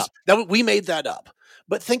made that up. We made that up.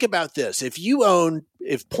 But think about this. If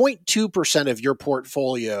 0.2% of your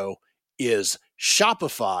portfolio is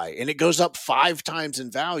Shopify and it goes up 5 times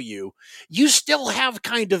in value, you still have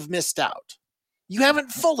kind of missed out. You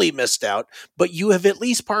haven't fully missed out, but you have at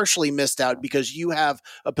least partially missed out, because you have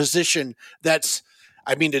a position that's,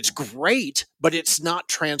 it's great, but it's not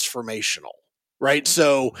transformational, right?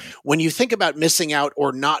 So when you think about missing out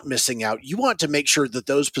or not missing out, you want to make sure that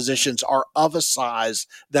those positions are of a size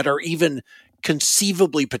that are even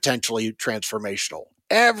conceivably potentially transformational.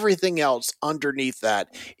 Everything else underneath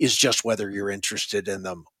that is just whether you're interested in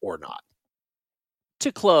them or not.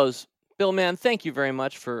 To close, Bill Mann, thank you very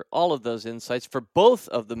much for all of those insights for both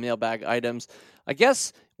of the mailbag items. I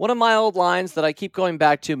guess one of my old lines that I keep going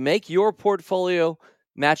back to, make your portfolio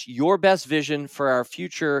match your best vision for our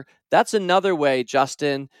future. That's another way,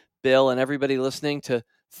 Justin, Bill, and everybody listening, to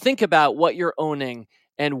think about what you're owning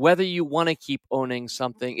and whether you want to keep owning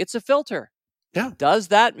something. It's a filter. Yeah. Does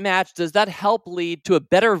that match? Does that help lead to a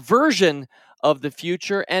better version of the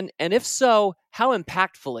future? And if so, how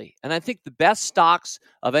impactfully? And I think the best stocks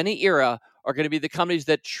of any era are going to be the companies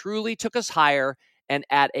that truly took us higher and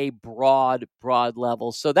at a broad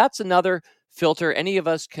level. So that's another filter any of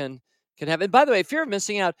us can have. And by the way, fear of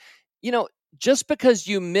missing out, just because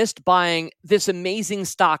you missed buying this amazing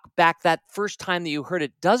stock back that first time that you heard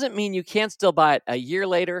it doesn't mean you can't still buy it a year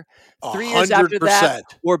later, 3 years after that,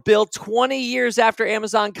 or Bill, 20 years after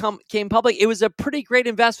Amazon came public. It was a pretty great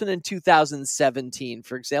investment in 2017,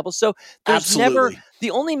 for example. So there's never,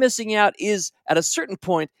 the only missing out is at a certain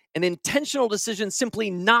point, an intentional decision simply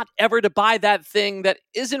not ever to buy that thing that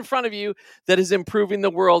is in front of you that is improving the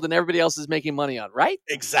world and everybody else is making money on, right?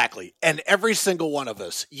 Exactly. And every single one of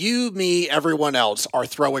us, you, me, everyone else, are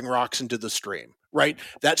throwing rocks into the stream, right?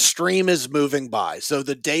 That stream is moving by. So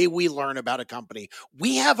the day we learn about a company,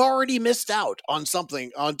 we have already missed out on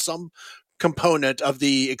something, on some component of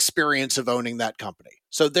the experience of owning that company.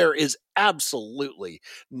 So there is absolutely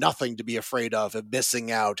nothing to be afraid of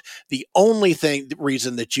missing out. The only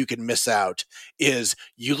reason that you can miss out is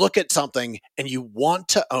you look at something and you want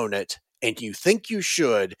to own it and you think you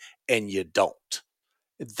should and you don't.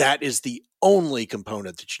 That is the only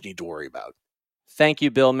component that you need to worry about. Thank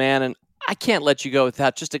you, Bill Mann. And I can't let you go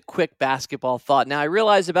without just a quick basketball thought. Now, I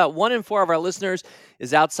realize about 1 in 4 of our listeners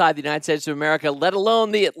is outside the United States of America, let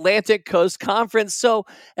alone the Atlantic Coast Conference. So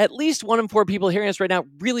at least 1 in 4 people hearing us right now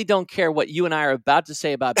really don't care what you and I are about to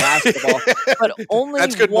say about basketball. But only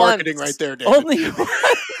That's good marketing right there, David.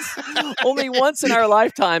 Only once in our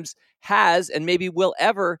lifetimes has, and maybe will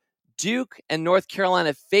ever, Duke and North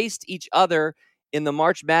Carolina faced each other in the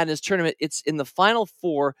March Madness tournament. It's in the Final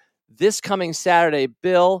Four this coming Saturday.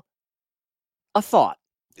 Bill, a thought.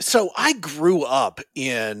 So I grew up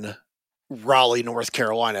in Raleigh, North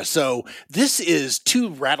Carolina. So this is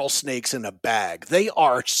 2 rattlesnakes in a bag. They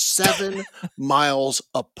are 7 miles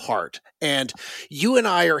apart. And you and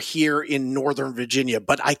I are here in Northern Virginia,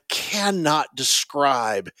 but I cannot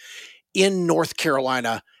describe in North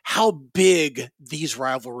Carolina how big these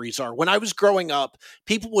rivalries are. When I was growing up,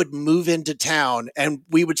 people would move into town and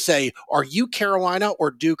we would say, "Are you Carolina or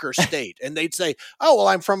Duke or State?" And they'd say, "Oh, well,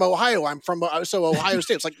 I'm from Ohio. I'm from so Ohio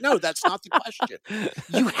State." It's like, no, that's not the question.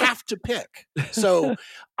 You have to pick. So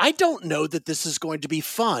I don't know that this is going to be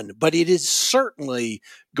fun, but it is certainly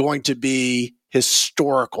going to be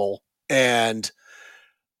historical, and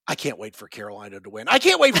I can't wait for Carolina to win. I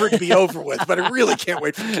can't wait for it to be over with, but I really can't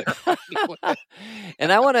wait for Carolina to win.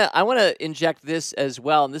 And I want to inject this as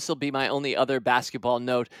well, and this will be my only other basketball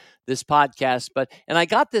note this podcast. And I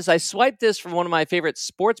got this. I swiped this from one of my favorite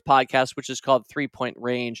sports podcasts, which is called 3 Point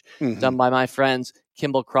Range, done by my friends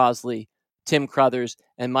Kimball Crosley, Tim Crothers,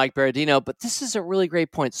 and Mike Berardino. But this is a really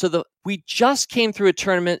great point. So we just came through a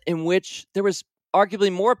tournament in which there was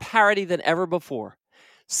arguably more parity than ever before.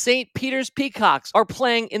 St. Peter's Peacocks are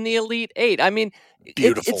playing in the Elite Eight. I mean,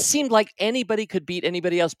 it seemed like anybody could beat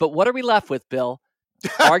anybody else. But what are we left with, Bill?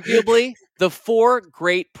 Arguably the four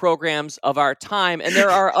great programs of our time. And there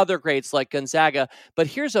are other greats like Gonzaga. But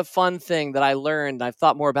here's a fun thing that I learned, and I've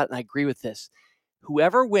thought more about it, and I agree with this.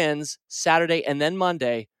 Whoever wins Saturday and then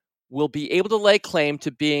Monday will be able to lay claim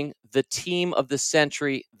to being the team of the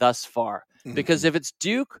century thus far. Because if it's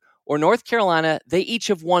Duke or North Carolina, they each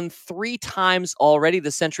have won 3 times already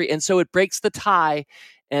this century, and so it breaks the tie,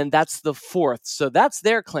 and that's the 4th. So that's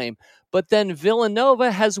their claim. But then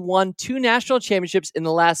Villanova has won 2 national championships in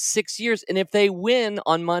the last 6 years, and if they win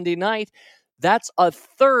on Monday night, that's a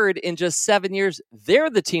 3rd in just 7 years.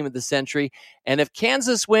 They're the team of the century, and if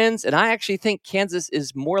Kansas wins, and I actually think Kansas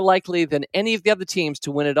is more likely than any of the other teams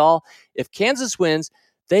to win it all, if Kansas wins,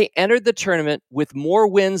 they entered the tournament with more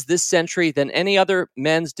wins this century than any other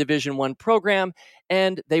men's Division I program,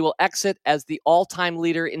 and they will exit as the all-time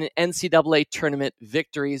leader in NCAA tournament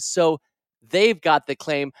victories. So they've got the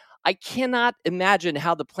claim. I cannot imagine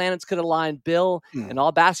how the planets could align, Bill, and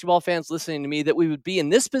all basketball fans listening to me, that we would be in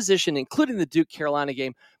this position, including the Duke-Carolina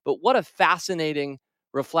game. But what a fascinating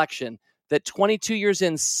reflection that 22 years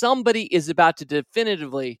in, somebody is about to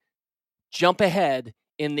definitively jump ahead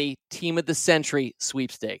in the team of the century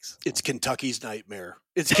sweepstakes. It's Kentucky's nightmare.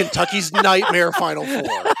 It's Kentucky's nightmare Final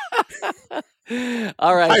Four.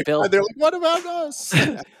 All right, Bill. They're like, what about us?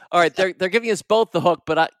 All right, they're giving us both the hook,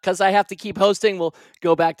 but because I have to keep hosting, we'll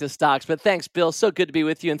go back to stocks. But thanks, Bill. So good to be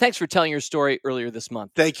with you, and thanks for telling your story earlier this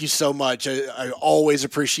month. Thank you so much. I always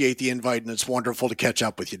appreciate the invite, and it's wonderful to catch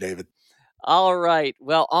up with you, David. All right.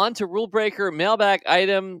 Well, on to Rule Breaker mailbag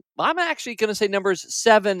item. I'm actually going to say numbers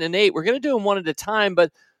 7 and 8. We're going to do them one at a time,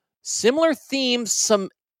 but similar themes, some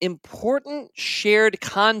important shared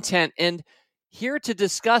content. And here to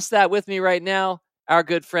discuss that with me right now, our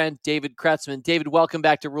good friend, David Kretzmann. David, welcome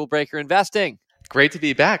back to Rule Breaker Investing. Great to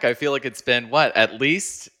be back. I feel like it's been, at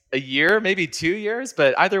least a year, maybe 2 years,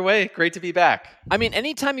 but either way, great to be back. I mean,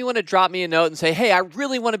 anytime you want to drop me a note and say, hey, I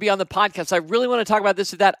really want to be on the podcast, I really want to talk about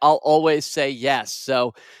this or that, I'll always say yes.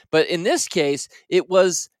 So, but in this case, it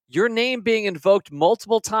was your name being invoked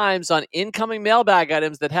multiple times on incoming mailbag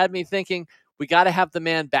items that had me thinking, we got to have the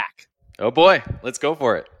man back. Oh boy, let's go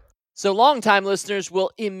for it. So longtime listeners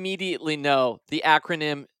will immediately know the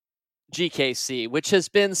acronym GKC, which has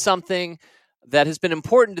been something that has been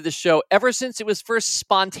important to the show ever since it was first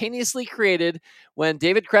spontaneously created when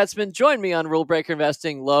David Kretzmann joined me on Rule Breaker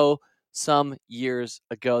Investing some years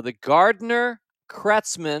ago. The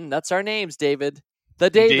Gardner-Kretzmann, that's our names, David.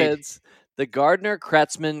 The Davids. Indeed. The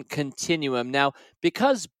Gardner-Kretzmann Continuum. Now,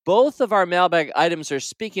 because both of our mailbag items are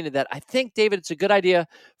speaking to that, I think, David, it's a good idea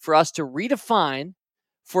for us to redefine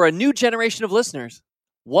for a new generation of listeners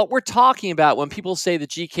what we're talking about when people say the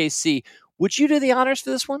GKC. Would you do the honors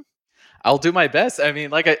for this one? I'll do my best. I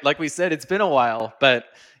mean, like we said, it's been a while, but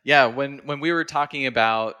yeah, when we were talking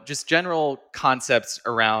about just general concepts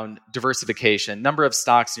around diversification, number of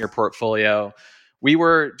stocks in your portfolio, we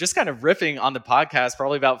were just kind of riffing on the podcast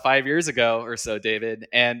probably about 5 years ago or so, David.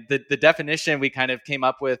 And the definition we kind of came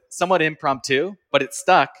up with, somewhat impromptu, but it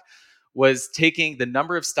stuck, was taking the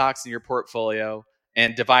number of stocks in your portfolio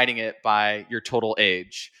and dividing it by your total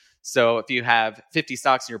age. So if you have 50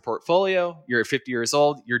 stocks in your portfolio, you're 50 years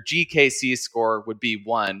old, your GKC score would be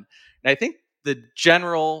 1. And I think the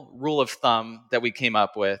general rule of thumb that we came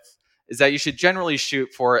up with is that you should generally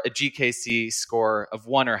shoot for a GKC score of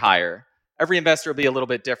 1 or higher. Every investor will be a little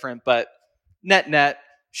bit different, but net,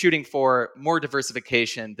 shooting for more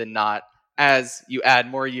diversification than not as you add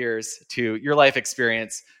more years to your life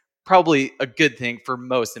experience, probably a good thing for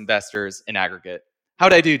most investors in aggregate.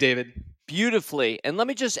 How'd I do, David? Beautifully. And let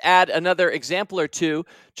me just add another example or two,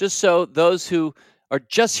 just so those who are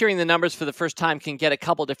just hearing the numbers for the first time can get a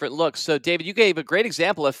couple different looks. So, David, you gave a great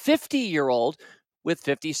example. A 50-year-old with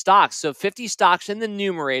 50 stocks. So 50 stocks in the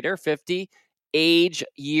numerator, 50 age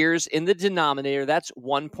years in the denominator. That's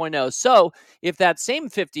 1.0. So if that same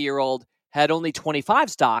 50-year-old had only 25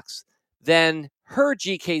 stocks, then her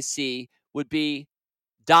GKC would be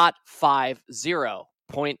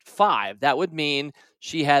 0.50. That would mean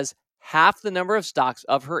she has half the number of stocks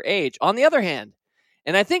of her age. On the other hand,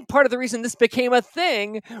 and I think part of the reason this became a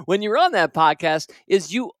thing when you were on that podcast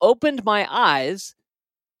is you opened my eyes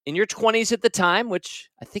in your 20s at the time, which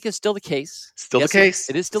I think is still the case. Still the case.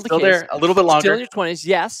 It is still the case. There, a little bit longer. Still in your 20s,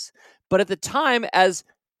 yes. But at the time, as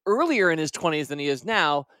earlier in his 20s than he is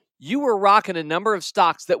now, you were rocking a number of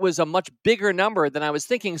stocks that was a much bigger number than I was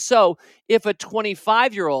thinking. So if a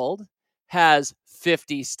 25-year-old has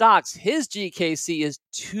 50 stocks, his GKC is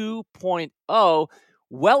 2.0,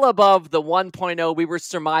 well above the 1.0 we were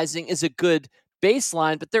surmising is a good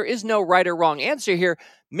baseline, but there is no right or wrong answer here.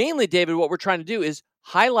 Mainly, David, what we're trying to do is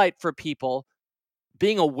highlight for people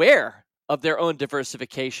being aware of their own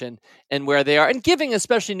diversification and where they are, and giving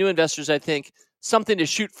especially new investors, I think, something to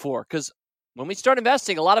shoot for. Because when we start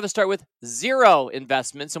investing, a lot of us start with 0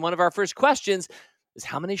 investments, and one of our first questions is,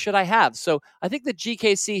 how many should I have? So I think the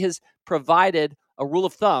GKC has provided a rule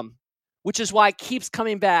of thumb, which is why it keeps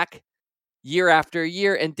coming back year after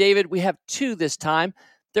year. And David, we have 2 this time.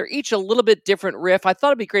 They're each a little bit different riff. I thought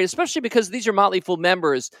it'd be great, especially because these are Motley Fool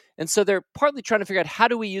members. And so they're partly trying to figure out, how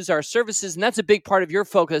do we use our services? And that's a big part of your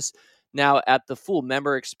focus now at the Fool: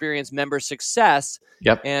 member experience, member success.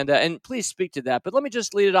 Yep. And please speak to that. But let me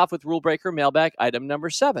just lead it off with Rule Breaker Mailbag item number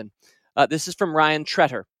 7. This is from Ryan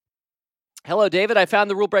Tretter. Hello, David. I found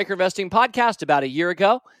the Rule Breaker Investing podcast about a year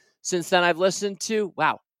ago. Since then, I've listened to,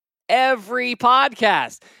 every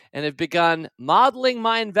podcast and have begun modeling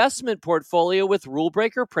my investment portfolio with rule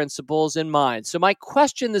breaker principles in mind. So my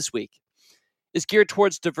question this week is geared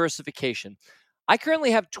towards diversification. I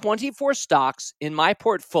currently have 24 stocks in my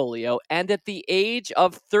portfolio, and at the age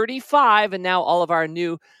of 35, and now all of our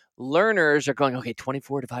new learners are going, okay,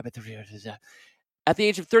 24 divided by 35. At the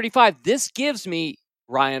age of 35, this gives me,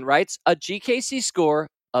 Ryan writes, a GKC score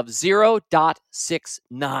of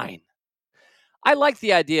 0.69. I like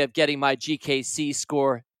the idea of getting my GKC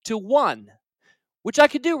score to 1, which I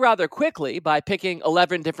could do rather quickly by picking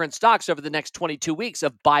 11 different stocks over the next 22 weeks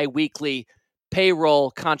of bi-weekly payroll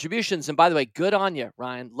contributions. And by the way, good on you,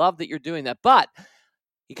 Ryan. Love that you're doing that. But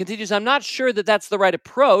he continues, I'm not sure that that's the right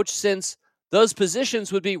approach, since those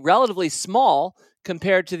positions would be relatively small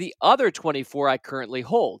compared to the other 24 I currently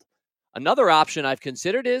hold. Another option I've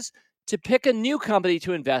considered is to pick a new company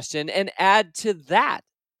to invest in and add to that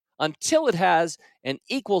until it has an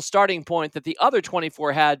equal starting point that the other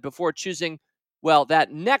 24 had before choosing,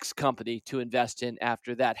 that next company to invest in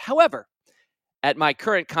after that. However, at my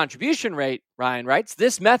current contribution rate, Ryan writes,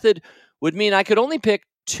 this method would mean I could only pick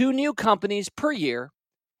 2 new companies per year,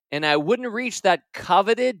 and I wouldn't reach that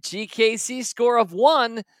coveted GKC score of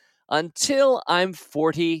 1 until I'm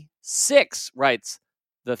 46, writes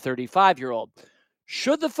the 35-year-old.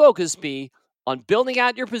 Should the focus be on building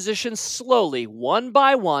out your position slowly, one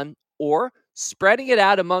by one, or spreading it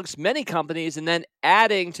out amongst many companies and then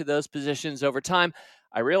adding to those positions over time?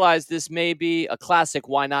 I realize this may be a classic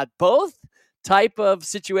why not both type of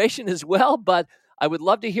situation as well, but I would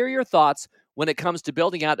love to hear your thoughts when it comes to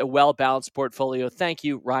building out a well-balanced portfolio. Thank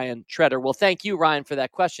you, Ryan Tretter. Well, thank you, Ryan, for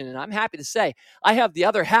that question. And I'm happy to say I have the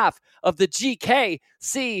other half of the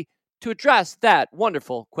GKC to address that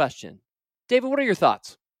wonderful question. David, what are your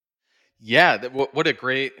thoughts? Yeah, what a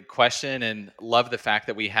great question, and love the fact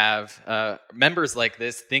that we have members like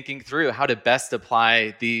this thinking through how to best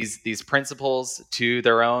apply these principles to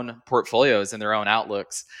their own portfolios and their own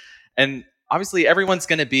outlooks. And obviously, everyone's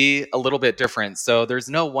going to be a little bit different, so there's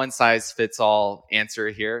no one-size-fits-all answer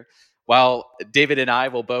here. While David and I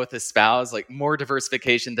will both espouse more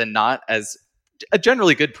diversification than not as a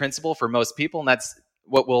generally good principle for most people, and that's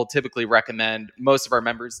what we'll typically recommend most of our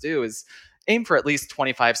members do, is aim for at least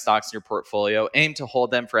 25 stocks in your portfolio. Aim to hold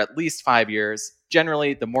them for at least 5 years.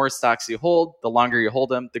 Generally, the more stocks you hold, the longer you hold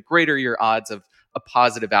them, the greater your odds of a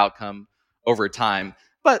positive outcome over time.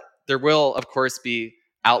 But there will, of course, be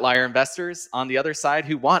outlier investors on the other side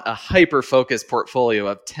who want a hyper-focused portfolio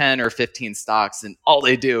of 10 or 15 stocks, and all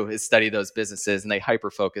they do is study those businesses, and they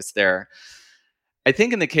hyper-focus there. I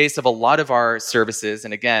think in the case of a lot of our services,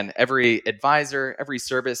 and again, every advisor, every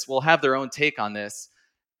service will have their own take on this,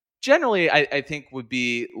 generally, I think would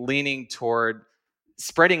be leaning toward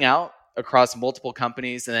spreading out across multiple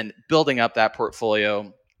companies and then building up that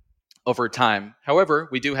portfolio over time. However,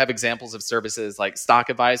 we do have examples of services like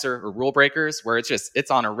Stock Advisor or Rule Breakers, where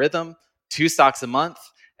it's on a rhythm, 2 stocks a month,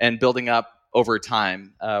 and building up over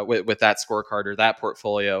time with that scorecard or that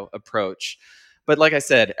portfolio approach. But like I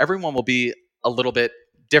said, everyone will be a little bit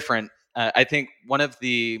different. I think one of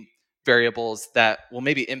the variables that will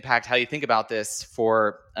maybe impact how you think about this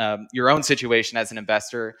for your own situation as an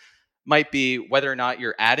investor might be whether or not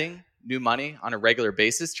you're adding new money on a regular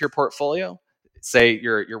basis to your portfolio. Say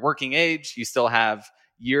you're working age, you still have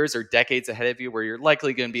years or decades ahead of you where you're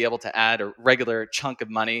likely going to be able to add a regular chunk of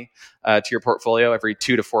money to your portfolio every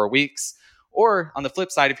 2 to 4 weeks. Or on the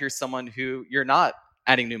flip side, if you're someone who you're not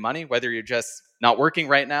adding new money, whether you're just not working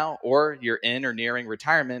right now or you're in or nearing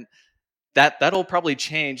retirement, that'll probably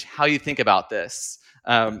change how you think about this.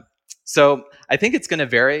 So I think it's going to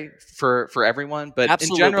vary for everyone, but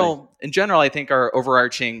Absolutely. in general, I think our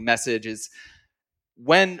overarching message is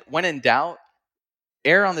when in doubt,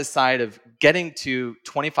 err on the side of getting to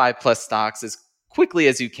 25 plus stocks as quickly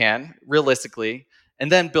as you can, realistically,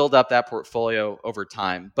 and then build up that portfolio over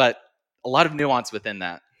time. But a lot of nuance within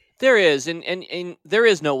that. There is, and there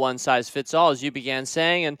is no one size fits all, as you began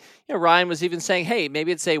saying. And Ryan was even saying, hey,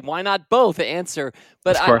 maybe it's a why not both answer.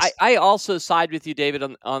 But I also side with you, David,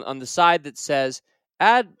 on the side that says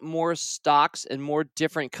add more stocks and more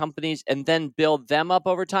different companies and then build them up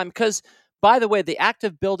over time. Because, by the way, the act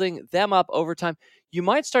of building them up over time, you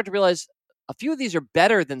might start to realize a few of these are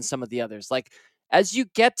better than some of the others. Like, as you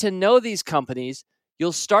get to know these companies,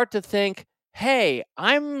 you'll start to think, hey,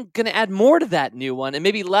 I'm going to add more to that new one and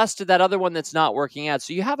maybe less to that other one that's not working out.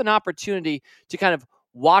 So you have an opportunity to kind of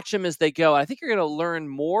watch them as they go. I think you're going to learn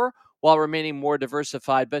more while remaining more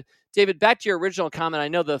diversified. But David, back to your original comment, I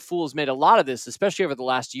know the Fool's made a lot of this, especially over the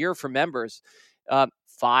last year for members.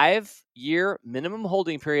 5-year minimum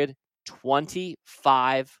holding period,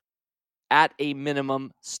 25 at a minimum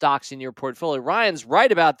stocks in your portfolio. Ryan's right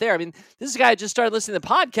about there. I mean, this is a guy who just started listening to the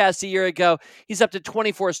podcast a year ago. He's up to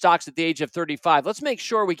 24 stocks at the age of 35. Let's make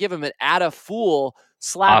sure we give him an "at a fool"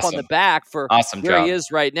 slap on the back for where he is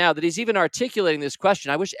right now, that he's even articulating this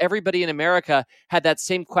question. I wish everybody in America had that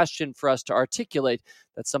same question for us to articulate.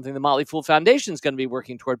 That's something the Motley Fool Foundation is going to be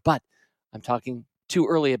working toward, but I'm talking too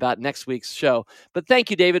early about next week's show. But thank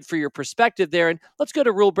you, David, for your perspective there. And let's go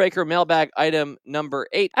to Rule Breaker Mailbag item number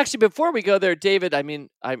 8. Actually, before we go there, David,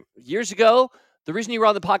 years ago, the reason you were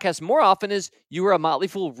on the podcast more often is you were a Motley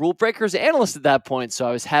Fool Rule Breakers analyst at that point. So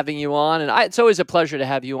I was having you on, and it's always a pleasure to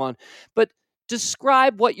have you on. But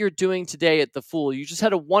describe what you're doing today at the Fool. You just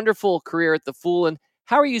had a wonderful career at the Fool, and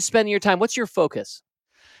how are you spending your time? What's your focus?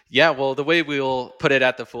 Yeah, well, the way we'll put it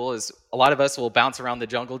at the Fool is a lot of us will bounce around the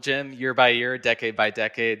jungle gym year by year, decade by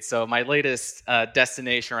decade. So my latest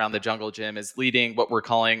destination around the jungle gym is leading what we're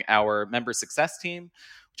calling our member success team,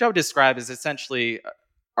 which I would describe as essentially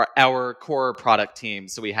our core product team.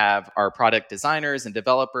 So we have our product designers and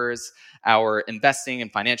developers, our investing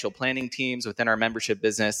and financial planning teams within our membership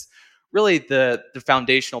business, really the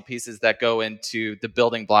foundational pieces that go into the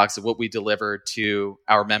building blocks of what we deliver to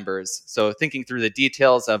our members. So thinking through the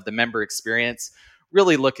details of the member experience,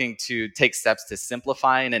 really looking to take steps to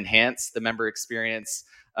simplify and enhance the member experience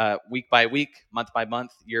week by week, month by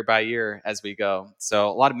month, year by year as we go. So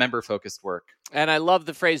a lot of member-focused work. And I love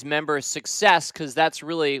the phrase member success because that's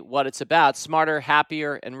really what it's about. Smarter,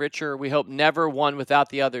 happier, and richer. We hope never one without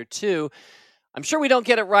the other two. I'm sure we don't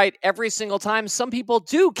get it right every single time. Some people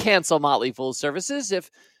do cancel Motley Fool services. If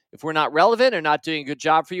we're not relevant or not doing a good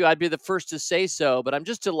job for you, I'd be the first to say so. But I'm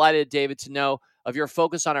just delighted, David, to know of your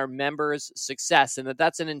focus on our members' success and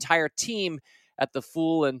that's an entire team at the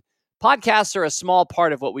Fool. And podcasts are a small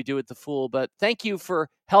part of what we do at the Fool. But thank you for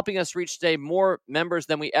helping us reach today more members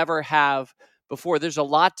than we ever have before. There's a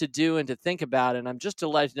lot to do and to think about, and I'm just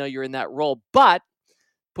delighted to know you're in that role. But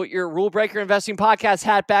put your Rule Breaker Investing Podcast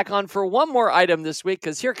hat back on for one more item this week,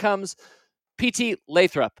 because here comes PT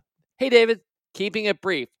Lathrop. Hey, David, keeping it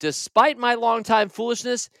brief. Despite my longtime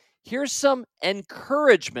foolishness, here's some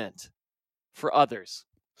encouragement for others.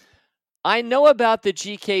 I know about the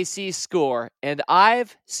GKC score, and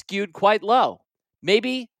I've skewed quite low,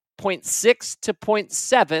 maybe 0.6 to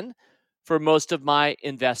 0.7 for most of my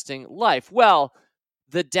investing life. Well,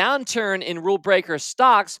 the downturn in Rule Breaker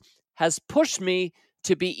stocks has pushed me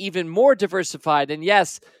to be even more diversified. And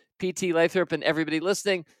yes, PT Lathrop and everybody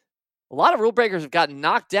listening, a lot of rule breakers have gotten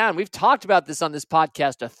knocked down. We've talked about this on this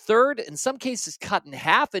podcast. A third, in some cases, cut in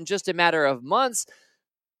half in just a matter of months.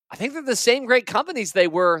 I think they're the same great companies they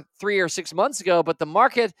were 3 or 6 months ago, but the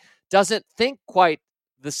market doesn't think quite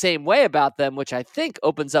the same way about them, which I think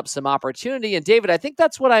opens up some opportunity. And David, I think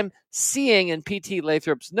that's what I'm seeing in PT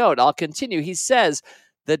Lathrop's note. I'll continue. He says,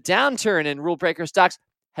 the downturn in rule breaker stocks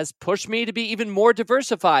has pushed me to be even more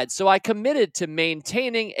diversified. So I committed to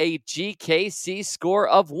maintaining a GKC score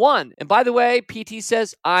of 1. And by the way, PT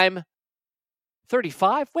says I'm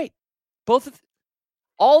 35. Wait, both of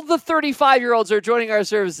All the 35-year-olds are joining our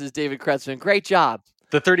services, David Kretzmann. Great job.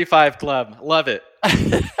 The 35 Club. Love it.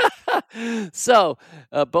 So,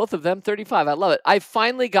 both of them 35. I love it. I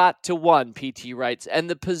finally got to one, PT writes, and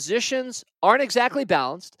the positions aren't exactly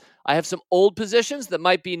balanced. I have some old positions that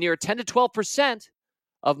might be near 10 to 12%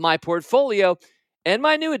 of my portfolio, and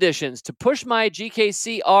my new additions to push my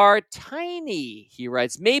GKC are tiny, he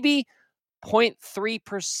writes. Maybe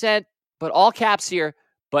 0.3%, but all caps here.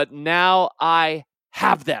 But now I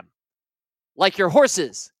have them. Like your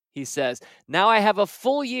horses, he says. Now I have a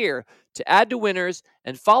full year to add to winners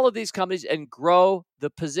and follow these companies and grow the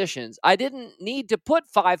positions. I didn't need to put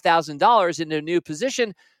 $5,000 into a new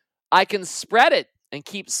position. I can spread it and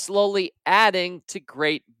keep slowly adding to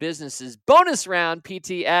great businesses. Bonus round,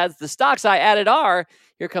 PT adds, the stocks I added are,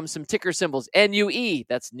 here comes some ticker symbols, NUE,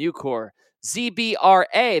 that's Nucor,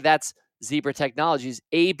 ZBRA, that's Zebra Technologies,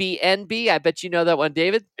 ABNB, I bet you know that one,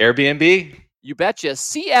 David. Airbnb. You betcha.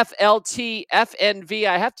 CFLT, FNV.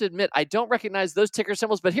 I have to admit, I don't recognize those ticker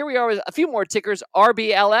symbols, but here we are with a few more tickers.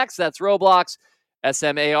 RBLX, that's Roblox,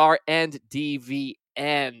 SMAR, and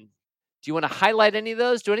DVN. Do you want to highlight any of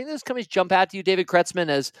those? Do any of those companies jump out to you, David Kretzmann,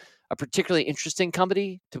 as a particularly interesting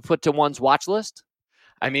company to put to one's watch list?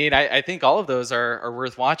 I mean, I think all of those are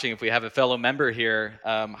worth watching if we have a fellow member here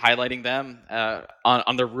highlighting them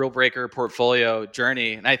on the Rule Breaker portfolio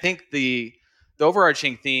journey. And I think the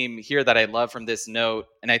overarching theme here that I love from this note,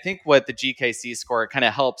 and I think what the GKC score kind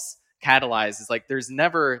of helps catalyze, is like there's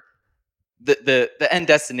never the end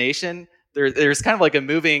destination. There's kind of like a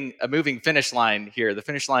moving finish line here. The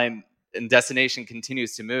finish line and destination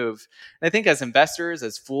continues to move. And I think as investors,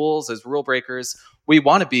 as fools, as rule breakers, we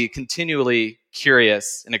want to be continually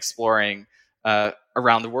curious and exploring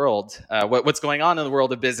around the world, what's going on in the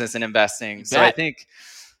world of business and investing. So I think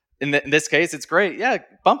in this case, it's great. Yeah,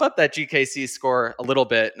 bump up that GKC score a little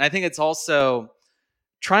bit. And I think it's also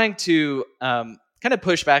trying to kind of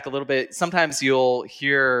push back a little bit. Sometimes you'll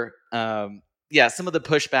hear, some of the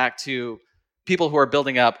pushback to people who are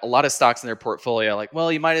building up a lot of stocks in their portfolio. Like,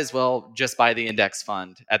 well, you might as well just buy the index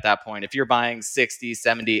fund at that point. If you're buying 60,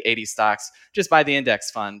 70, 80 stocks, just buy the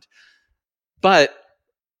index fund. But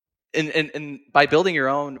in by building your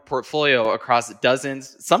own portfolio across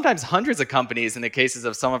dozens, sometimes hundreds of companies, in the cases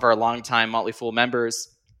of some of our longtime Motley Fool members,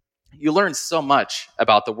 you learn so much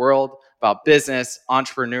about the world, about business,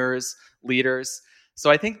 entrepreneurs, leaders. So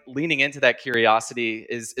I think leaning into that curiosity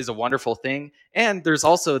is a wonderful thing. And there's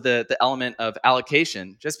also the element of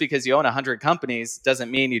allocation. Just because you own 100 companies doesn't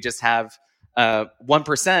mean you just have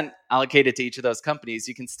 1% allocated to each of those companies.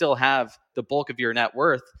 You can still have the bulk of your net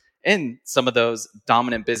worth in some of those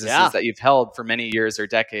dominant businesses that you've held for many years or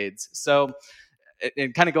decades. So,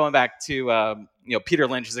 and kind of going back to, Peter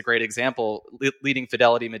Lynch is a great example, leading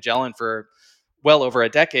Fidelity Magellan for well over a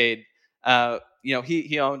decade.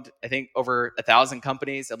 He owned, I think, over 1,000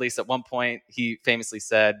 companies. At least at one point, he famously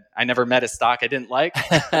said, "I never met a stock I didn't like."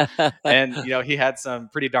 And, he had some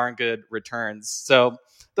pretty darn good returns. So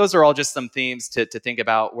those are all just some themes to think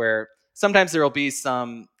about, where sometimes there will be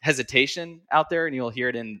some hesitation out there, and you'll hear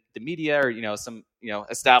it in the media or, some,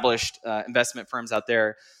 established investment firms out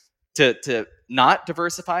there to not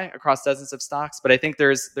diversify across dozens of stocks. But I think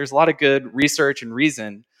there's a lot of good research and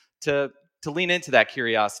reason to lean into that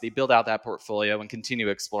curiosity, build out that portfolio, and continue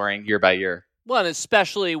exploring year by year. Well, and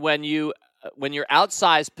especially when your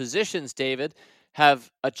outsized positions, David,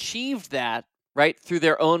 have achieved that, right, through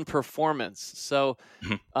their own performance. So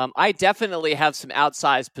I definitely have some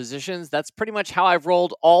outsized positions. That's pretty much how I've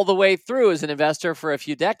rolled all the way through as an investor for a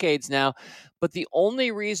few decades now. But the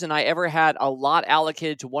only reason I ever had a lot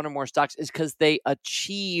allocated to one or more stocks is because they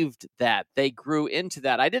achieved that. They grew into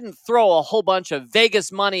that. I didn't throw a whole bunch of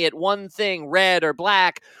Vegas money at one thing, red or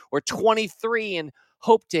black or 23, and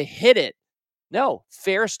hope to hit it. No,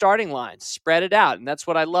 fair starting lines, spread it out. And that's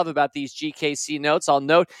what I love about these GKC notes. I'll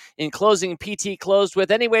note in closing, PT closed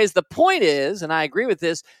with, anyways, the point is, and I agree with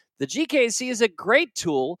this, the GKC is a great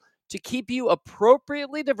tool to keep you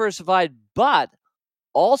appropriately diversified, but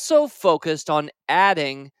also focused on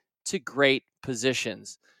adding to great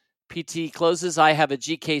positions. PT closes, I have a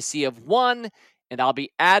GKC of 1, and I'll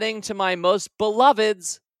be adding to my most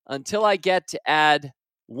beloveds until I get to add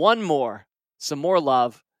one more, some more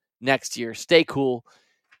love next year. Stay cool,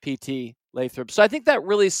 PT Lathrop. So I think that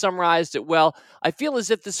really summarized it well. I feel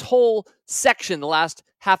as if this whole section, the last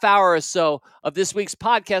half hour or so of this week's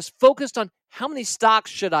podcast, focused on how many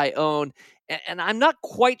stocks should I own. And I'm not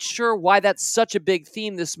quite sure why that's such a big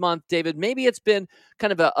theme this month, David. Maybe it's been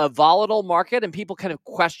kind of a volatile market and people kind of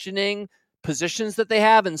questioning positions that they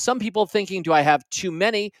have. And some people thinking, do I have too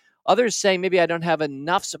many? Others saying maybe I don't have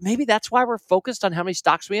enough. So maybe that's why we're focused on how many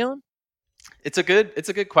stocks we own. It's a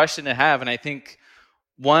good question to have, and I think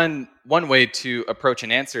one way to approach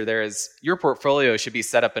an answer there is your portfolio should be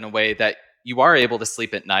set up in a way that you are able to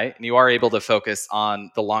sleep at night and you are able to focus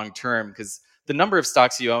on the long term, because the number of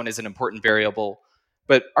stocks you own is an important variable,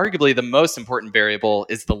 but arguably the most important variable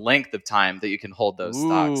is the length of time that you can hold those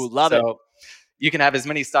stocks. Love it. You can have as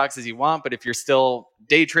many stocks as you want, but if you're still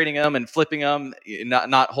day trading them and flipping them,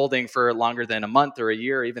 not holding for longer than a month or a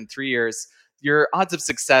year or even 3 years, your odds of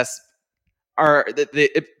success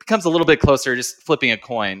it becomes a little bit closer just flipping a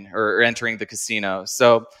coin or entering the casino.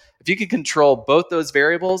 So if you can control both those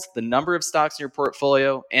variables, the number of stocks in your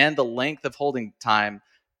portfolio and the length of holding time,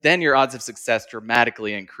 then your odds of success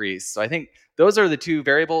dramatically increase. So I think those are the two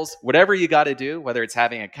variables. Whatever you got to do, whether it's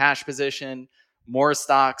having a cash position, more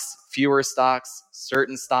stocks, fewer stocks,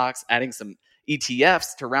 certain stocks, adding some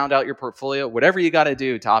ETFs to round out your portfolio, whatever you got to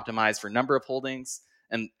do to optimize for number of holdings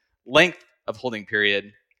and length of holding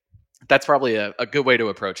period, that's probably a good way to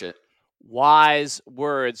approach it. Wise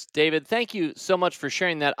words. David, thank you so much for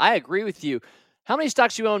sharing that. I agree with you. How many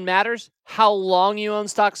stocks you own matters. How long you own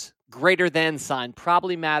stocks, greater than sign,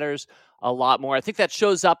 probably matters a lot more. I think that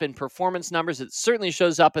shows up in performance numbers. It certainly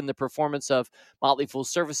shows up in the performance of Motley Fool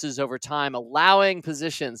Services over time, allowing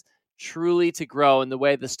positions truly to grow in the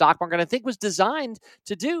way the stock market, I think, was designed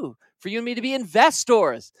to do, for you and me to be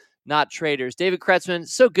investors, not traders. David Kretzmann,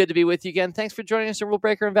 so good to be with you again. Thanks for joining us at Rule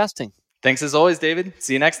Breaker Investing. Thanks as always, David.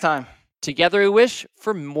 See you next time. Together we wish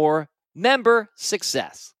for more member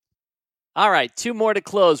success. All right, 2 more to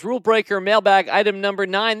close. Rule Breaker Mailbag item number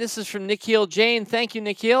 9. This is from Nikhil Jain. Thank you,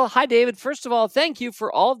 Nikhil. Hi, David. First of all, thank you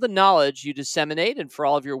for all of the knowledge you disseminate and for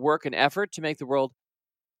all of your work and effort to make the world,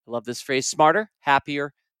 I love this phrase, smarter,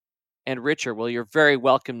 happier, and richer. Well, you're very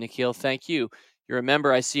welcome, Nikhil. Thank you. You're a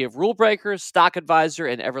member, I see, of Rule Breakers, Stock Advisor,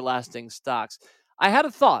 and Everlasting Stocks. I had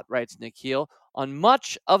a thought, writes Nikhil, on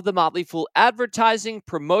much of the Motley Fool advertising,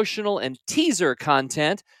 promotional, and teaser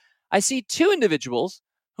content. I see 2 individuals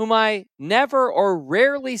whom I never or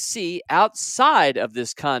rarely see outside of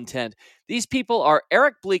this content. These people are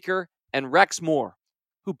Eric Bleeker and Rex Moore,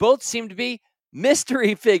 who both seem to be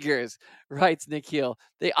mystery figures, writes Nikhil.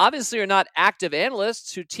 They obviously are not active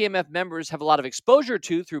analysts who TMF members have a lot of exposure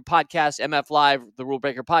to through podcasts, MF Live, the Rule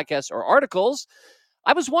Breaker podcast, or articles.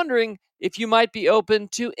 I was wondering if you might be open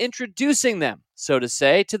to introducing them, so to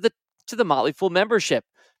say, to the Motley Fool membership,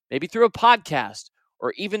 maybe through a podcast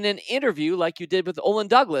or even an interview like you did with Olin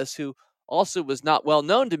Douglas, who also was not well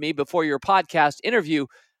known to me before your podcast interview.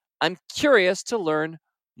 I'm curious to learn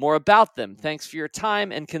more about them. Thanks for your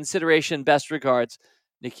time and consideration. Best regards,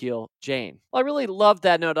 Nikhil Jain. Well, I really love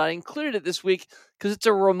that note. I included it this week because it's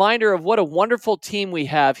a reminder of what a wonderful team we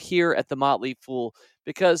have here at the Motley Fool.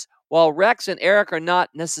 Because while Rex and Eric are not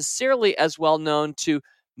necessarily as well known to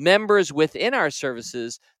members within our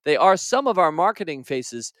services, they are some of our marketing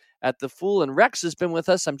faces at the Fool. And Rex has been with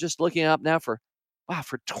us, I'm just looking up now, for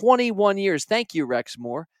 21 years. Thank you, Rex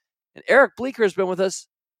Moore. And Eric Bleeker has been with us.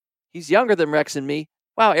 He's younger than Rex and me.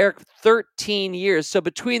 Wow, Eric, 13 years. So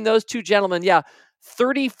between those 2 gentlemen,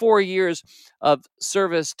 34 years of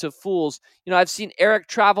service to Fools. I've seen Eric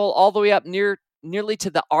travel all the way up nearly to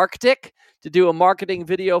the Arctic to do a marketing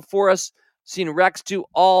video for us. Seen Rex do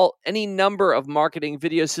any number of marketing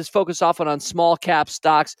videos. His focus often on small cap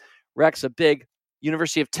stocks. Rex, a big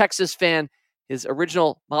University of Texas fan. His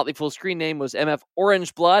original Motley Fool screen name was MF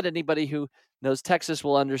Orange Blood. Anybody who knows Texas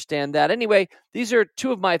will understand that. Anyway, these are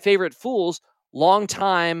 2 of my favorite Fools,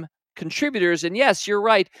 longtime contributors. And yes, you're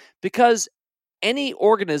right, because any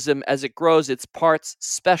organism, as it grows, its parts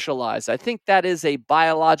specialize. I think that is a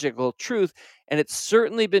biological truth, and it's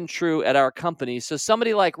certainly been true at our company. So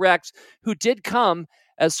somebody like Rex, who did come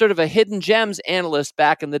as sort of a hidden gems analyst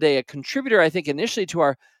back in the day, a contributor, I think, initially to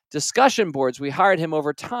our discussion boards. We hired him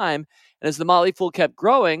over time, and as the Motley Fool kept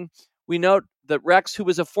growing, we note that Rex, who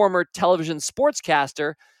was a former television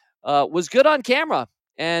sportscaster, was good on camera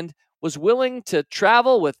and was willing to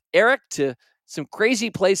travel with Eric to some crazy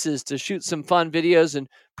places to shoot some fun videos and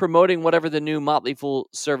promoting whatever the new Motley Fool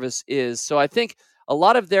service is. So I think a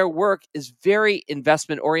lot of their work is very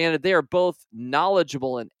investment oriented. They are both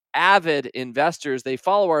knowledgeable and avid investors. They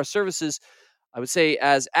follow our services, I would say,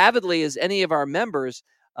 as avidly as any of our members.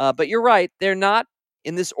 But you're right, they're not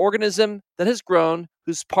in this organism that has grown,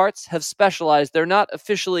 whose parts have specialized. They're not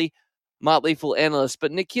officially Motley Fool analysts.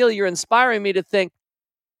 But Nikhil, you're inspiring me to think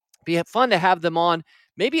it'd be fun to have them on,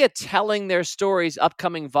 maybe a Telling Their Stories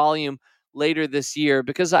upcoming volume later this year,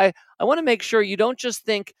 because I want to make sure you don't just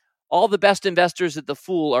think all the best investors at the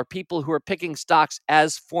Fool are people who are picking stocks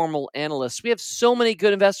as formal analysts. We have so many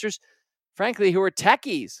good investors, frankly, who are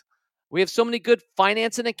techies. We have so many good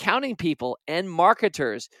finance and accounting people and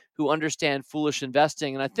marketers who understand foolish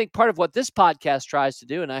investing. And I think part of what this podcast tries to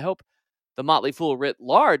do, and I hope the Motley Fool writ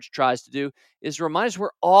large tries to do, is remind us we're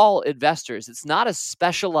all investors. It's not a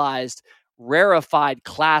specialized, rarefied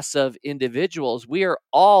class of individuals. We are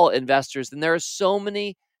all investors, and there are so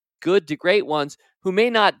many good to great ones who may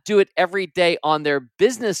not do it every day on their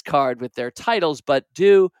business card with their titles, but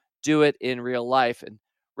do it in real life. And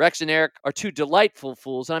Rex and Eric are two delightful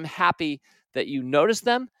fools, and I'm happy that you noticed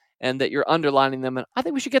them and that you're underlining them. And I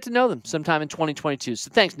think we should get to know them sometime in 2022.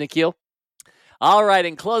 So thanks, Nikhil. All right,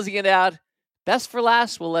 and closing it out, best for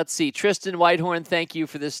last, well, let's see. Tristan Whitehorn, thank you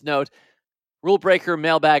for this note. Rule Breaker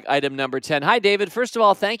Mailbag item number 10. Hi, David. First of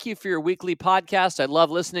all, thank you for your weekly podcast. I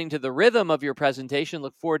love listening to the rhythm of your presentation.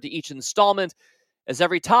 Look forward to each installment, as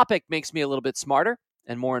every topic makes me a little bit smarter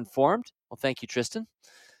and more informed. Well, thank you, Tristan.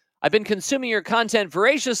 I've been consuming your content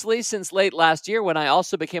voraciously since late last year when I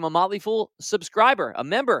also became a Motley Fool subscriber, a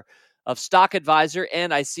member of Stock Advisor,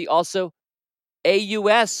 and I see also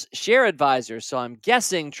AUS Share Advisor. So I'm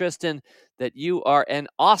guessing, Tristan, that you are an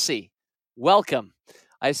Aussie. Welcome.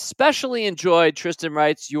 I especially enjoyed, Tristan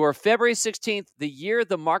writes, your February 16th, the year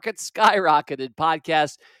the market skyrocketed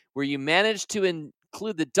podcast, where you managed to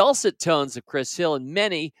include the dulcet tones of Chris Hill and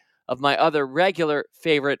many of my other regular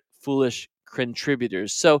favorite foolish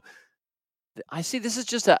contributors. So I see this is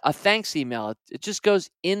just a thanks email. It just goes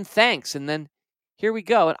in thanks, and then here we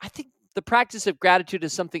go. And I think the practice of gratitude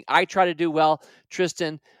is something I try to do well.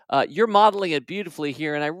 Tristan, you're modeling it beautifully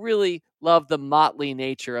here, and I really love the motley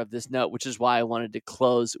nature of this note, which is why I wanted to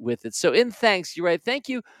close with it. So in thanks, you write, thank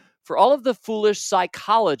you for all of the foolish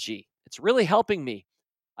psychology. It's really helping me.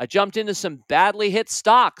 I jumped into some badly hit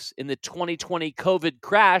stocks in the 2020 COVID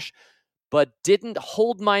crash, but didn't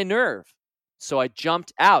hold my nerve. So I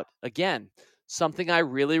jumped out again, something I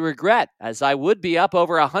really regret, as I would be up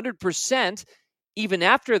over 100% even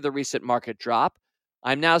after the recent market drop.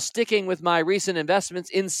 I'm now sticking with my recent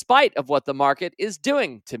investments in spite of what the market is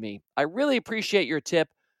doing to me. I really appreciate your tip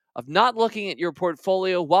of not looking at your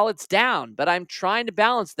portfolio while it's down, but I'm trying to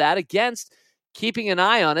balance that against keeping an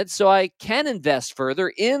eye on it so I can invest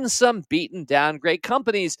further in some beaten down great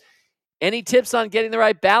companies. Any tips on getting the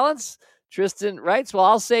right balance? Tristan writes, well,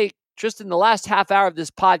 I'll say, Tristan, the last half hour of this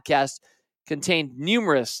podcast contained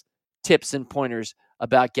numerous tips and pointers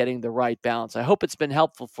about getting the right balance. I hope it's been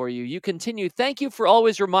helpful for you. You continue. Thank you for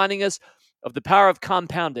always reminding us of the power of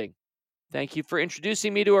compounding. Thank you for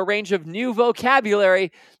introducing me to a range of new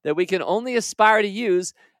vocabulary that we can only aspire to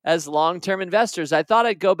use as long-term investors. I thought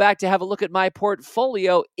I'd go back to have a look at my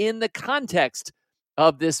portfolio in the context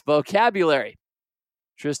of this vocabulary.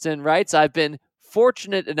 Tristan writes, I've been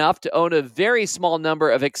fortunate enough to own a very small number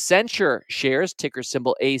of Accenture shares, ticker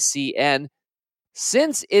symbol ACN,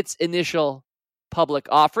 since its initial public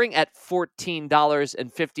offering at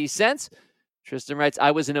 $14.50. Tristan writes,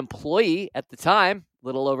 I was an employee at the time, a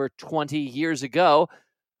little over 20 years ago.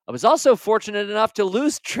 I was also fortunate enough to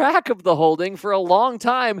lose track of the holding for a long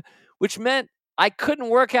time, which meant I couldn't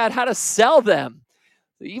work out how to sell them.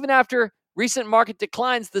 Even after recent market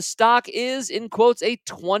declines, the stock is, in quotes, a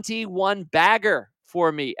 21 bagger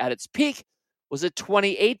for me. At its peak was a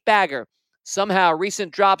 28 bagger. Somehow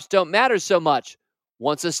recent drops don't matter so much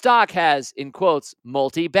once a stock has, in quotes,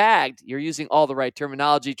 multi-bagged. You're using all the right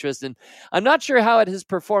terminology, Tristan. I'm not sure how it has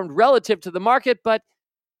performed relative to the market, but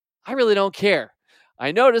I really don't care.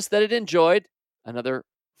 I noticed that it enjoyed, another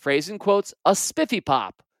phrase in quotes, a spiffy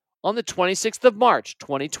pop on the 26th of March,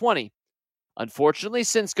 2020. Unfortunately,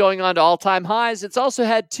 since going on to all-time highs, it's also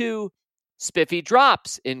had two spiffy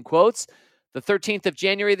drops, in quotes, the 13th of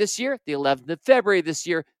January this year, the 11th of February this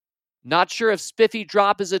year. Not sure if spiffy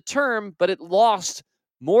drop is a term, but it lost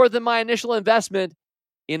more than my initial investment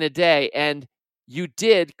in a day. And you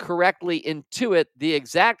did correctly intuit the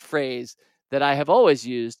exact phrase that I have always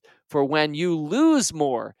used for when you lose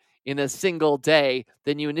more in a single day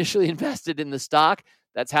than you initially invested in the stock.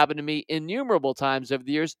 That's happened to me innumerable times over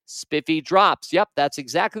the years. Spiffy drops. Yep, that's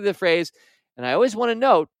exactly the phrase. And I always want to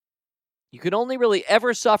note, you can only really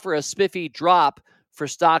ever suffer a spiffy drop for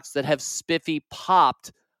stocks that have spiffy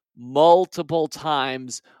popped multiple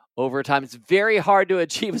times over time. It's very hard to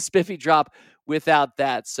achieve a spiffy drop without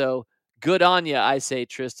that. So good on you, I say,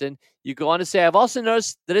 Tristan. You go on to say, I've also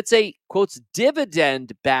noticed that it's a, quotes,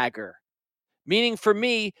 dividend bagger, meaning for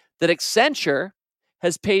me that Accenture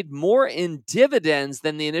has paid more in dividends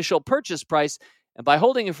than the initial purchase price. And by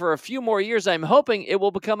holding it for a few more years, I'm hoping it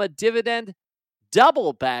will become a dividend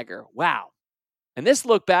double bagger. Wow. And this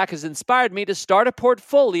look back has inspired me to start a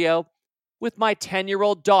portfolio with my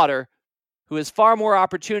 10-year-old daughter, who has far more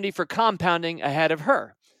opportunity for compounding ahead of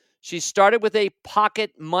her. She started with a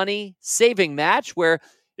pocket money saving match where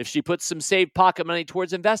if she puts some saved pocket money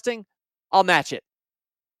towards investing, I'll match it.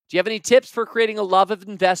 Do you have any tips for creating a love of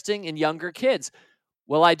investing in younger kids?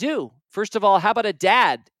 Well, I do. First of all, how about a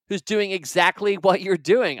dad who's doing exactly what you're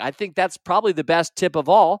doing? I think that's probably the best tip of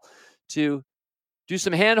all, to do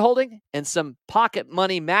some hand holding and some pocket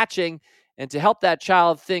money matching, and to help that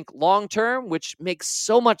child think long term, which makes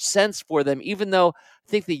so much sense for them, even though I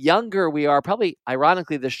think the younger we are, probably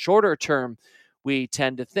ironically, the shorter term we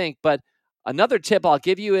tend to think. But another tip I'll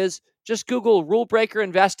give you is just Google Rule Breaker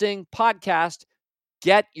Investing Podcast,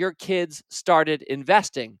 Get Your Kids Started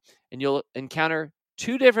Investing, and you'll encounter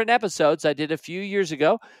 2 different episodes I did a few years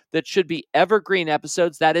ago that should be evergreen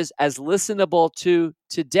episodes. That is as listenable to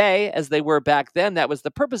today as they were back then. That was the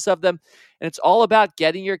purpose of them. And it's all about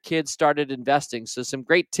getting your kids started investing. So some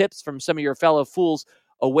great tips from some of your fellow fools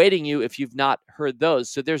awaiting you if you've not heard those.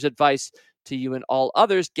 So there's advice to you and all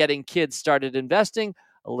others getting kids started investing.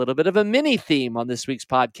 A little bit of a mini theme on this week's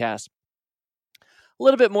podcast. A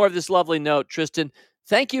little bit more of this lovely note, Tristan.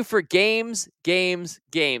 Thank you for games.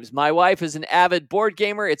 My wife is an avid board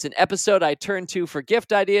gamer. It's an episode I turn to for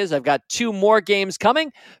gift ideas. I've got 2 more games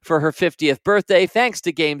coming for her 50th birthday, thanks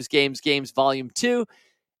to Games, Volume 2.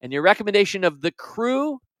 And your recommendation of The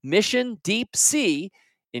Crew Mission Deep Sea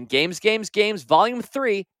in Games, Volume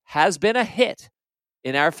 3 has been a hit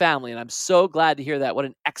in our family. And I'm so glad to hear that. What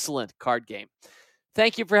an excellent card game.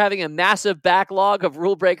 Thank you for having a massive backlog of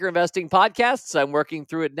Rule Breaker Investing podcasts. I'm working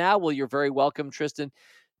through it now. Well, you're very welcome, Tristan.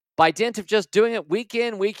 By dint of just doing it week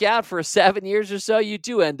in, week out for 7 years or so, you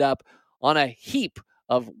do end up on a heap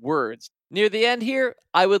of words. Near the end here,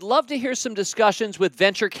 I would love to hear some discussions with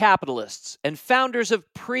venture capitalists and founders of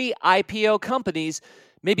pre-IPO companies,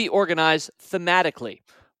 maybe organized thematically.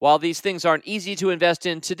 While these things aren't easy to invest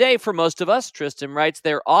in today for most of us, Tristan writes,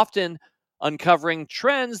 they're often uncovering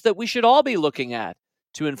trends that we should all be looking at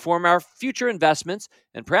to inform our future investments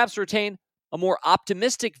and perhaps retain a more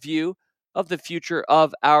optimistic view of the future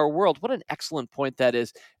of our world. What an excellent point that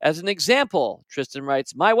is. As an example, Tristan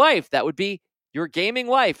writes, my wife, that would be your gaming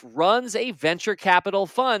wife, runs a venture capital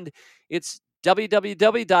fund. It's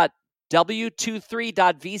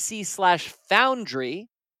www.w23.vc/foundry.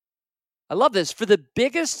 I love this. For the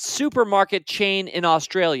biggest supermarket chain in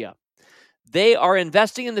Australia. They are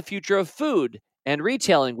investing in the future of food and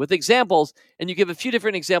retailing with examples, and you give a few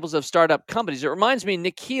different examples of startup companies. It reminds me,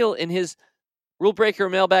 Nikhil, in his Rule Breaker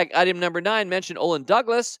Mailbag item number 9, mentioned Olin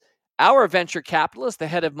Douglas, our venture capitalist, the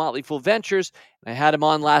head of Motley Fool Ventures. I had him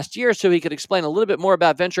on last year so he could explain a little bit more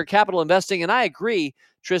about venture capital investing, and I agree,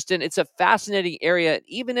 Tristan, it's a fascinating area.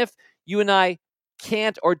 Even if you and I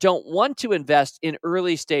can't or don't want to invest in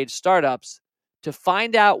early stage startups, to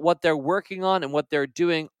find out what they're working on and what they're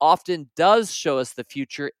doing often does show us the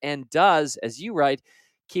future and does, as you write,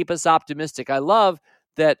 keep us optimistic. I love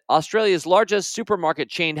that Australia's largest supermarket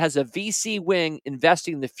chain has a VC wing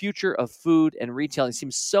investing in the future of food and retailing. It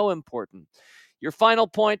seems so important. Your final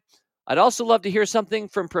point, I'd also love to hear something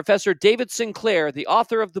from Professor David Sinclair, the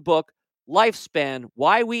author of the book, Lifespan,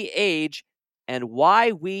 Why We Age and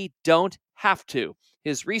Why We Don't Have to.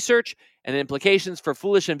 His research and implications for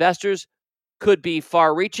foolish investors could be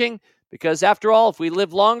far-reaching because, after all, if we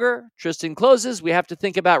live longer, Tristan closes, we have to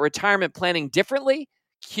think about retirement planning differently.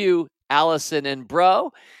 Cue Allison and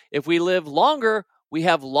Bro. If we live longer, we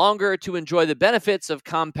have longer to enjoy the benefits of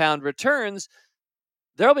compound returns.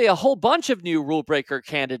 There'll be a whole bunch of new rule breaker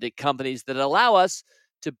candidate companies that allow us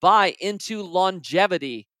to buy into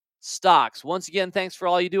longevity stocks. Once again, thanks for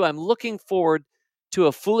all you do. I'm looking forward to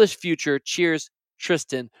a foolish future. Cheers,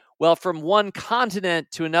 Tristan. Well, from one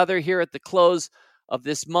continent to another here at the close of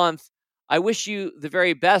this month, I wish you the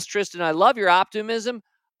very best, Tristan. I love your optimism.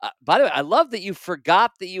 By the way, I love that you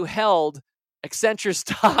forgot that you held Accenture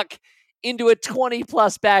stock into a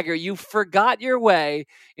 20-plus bagger. You forgot your way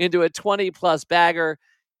into a 20-plus bagger.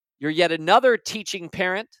 You're yet another teaching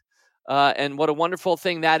parent, and what a wonderful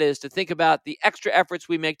thing that is to think about the extra efforts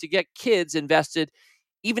we make to get kids invested,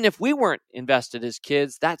 even if we weren't invested as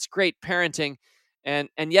kids. That's great parenting. And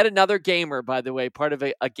yet another gamer, by the way, part of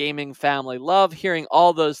a gaming family. Love hearing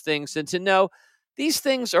all those things and to know these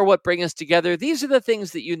things are what bring us together. These are the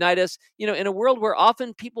things that unite us. You know, in a world where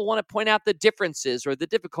often people want to point out the differences or the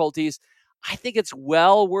difficulties, I think it's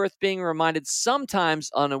well worth being reminded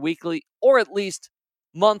sometimes on a weekly or at least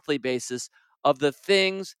monthly basis of the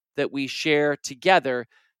things that we share together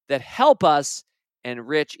that help us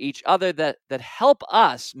enrich each other, that help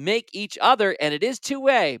us make each other, and it is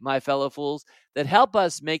two-way, my fellow fools, that help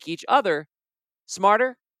us make each other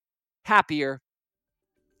smarter, happier,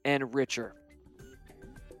 and richer.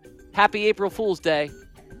 Happy April Fool's Day.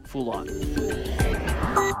 Fool on.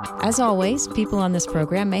 As always, people on this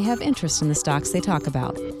program may have interest in the stocks they talk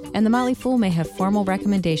about, and the Motley Fool may have formal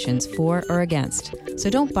recommendations for or against, so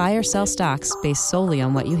don't buy or sell stocks based solely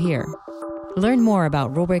on what you hear. Learn more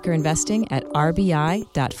about rule breaker investing at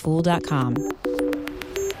rbi.fool.com.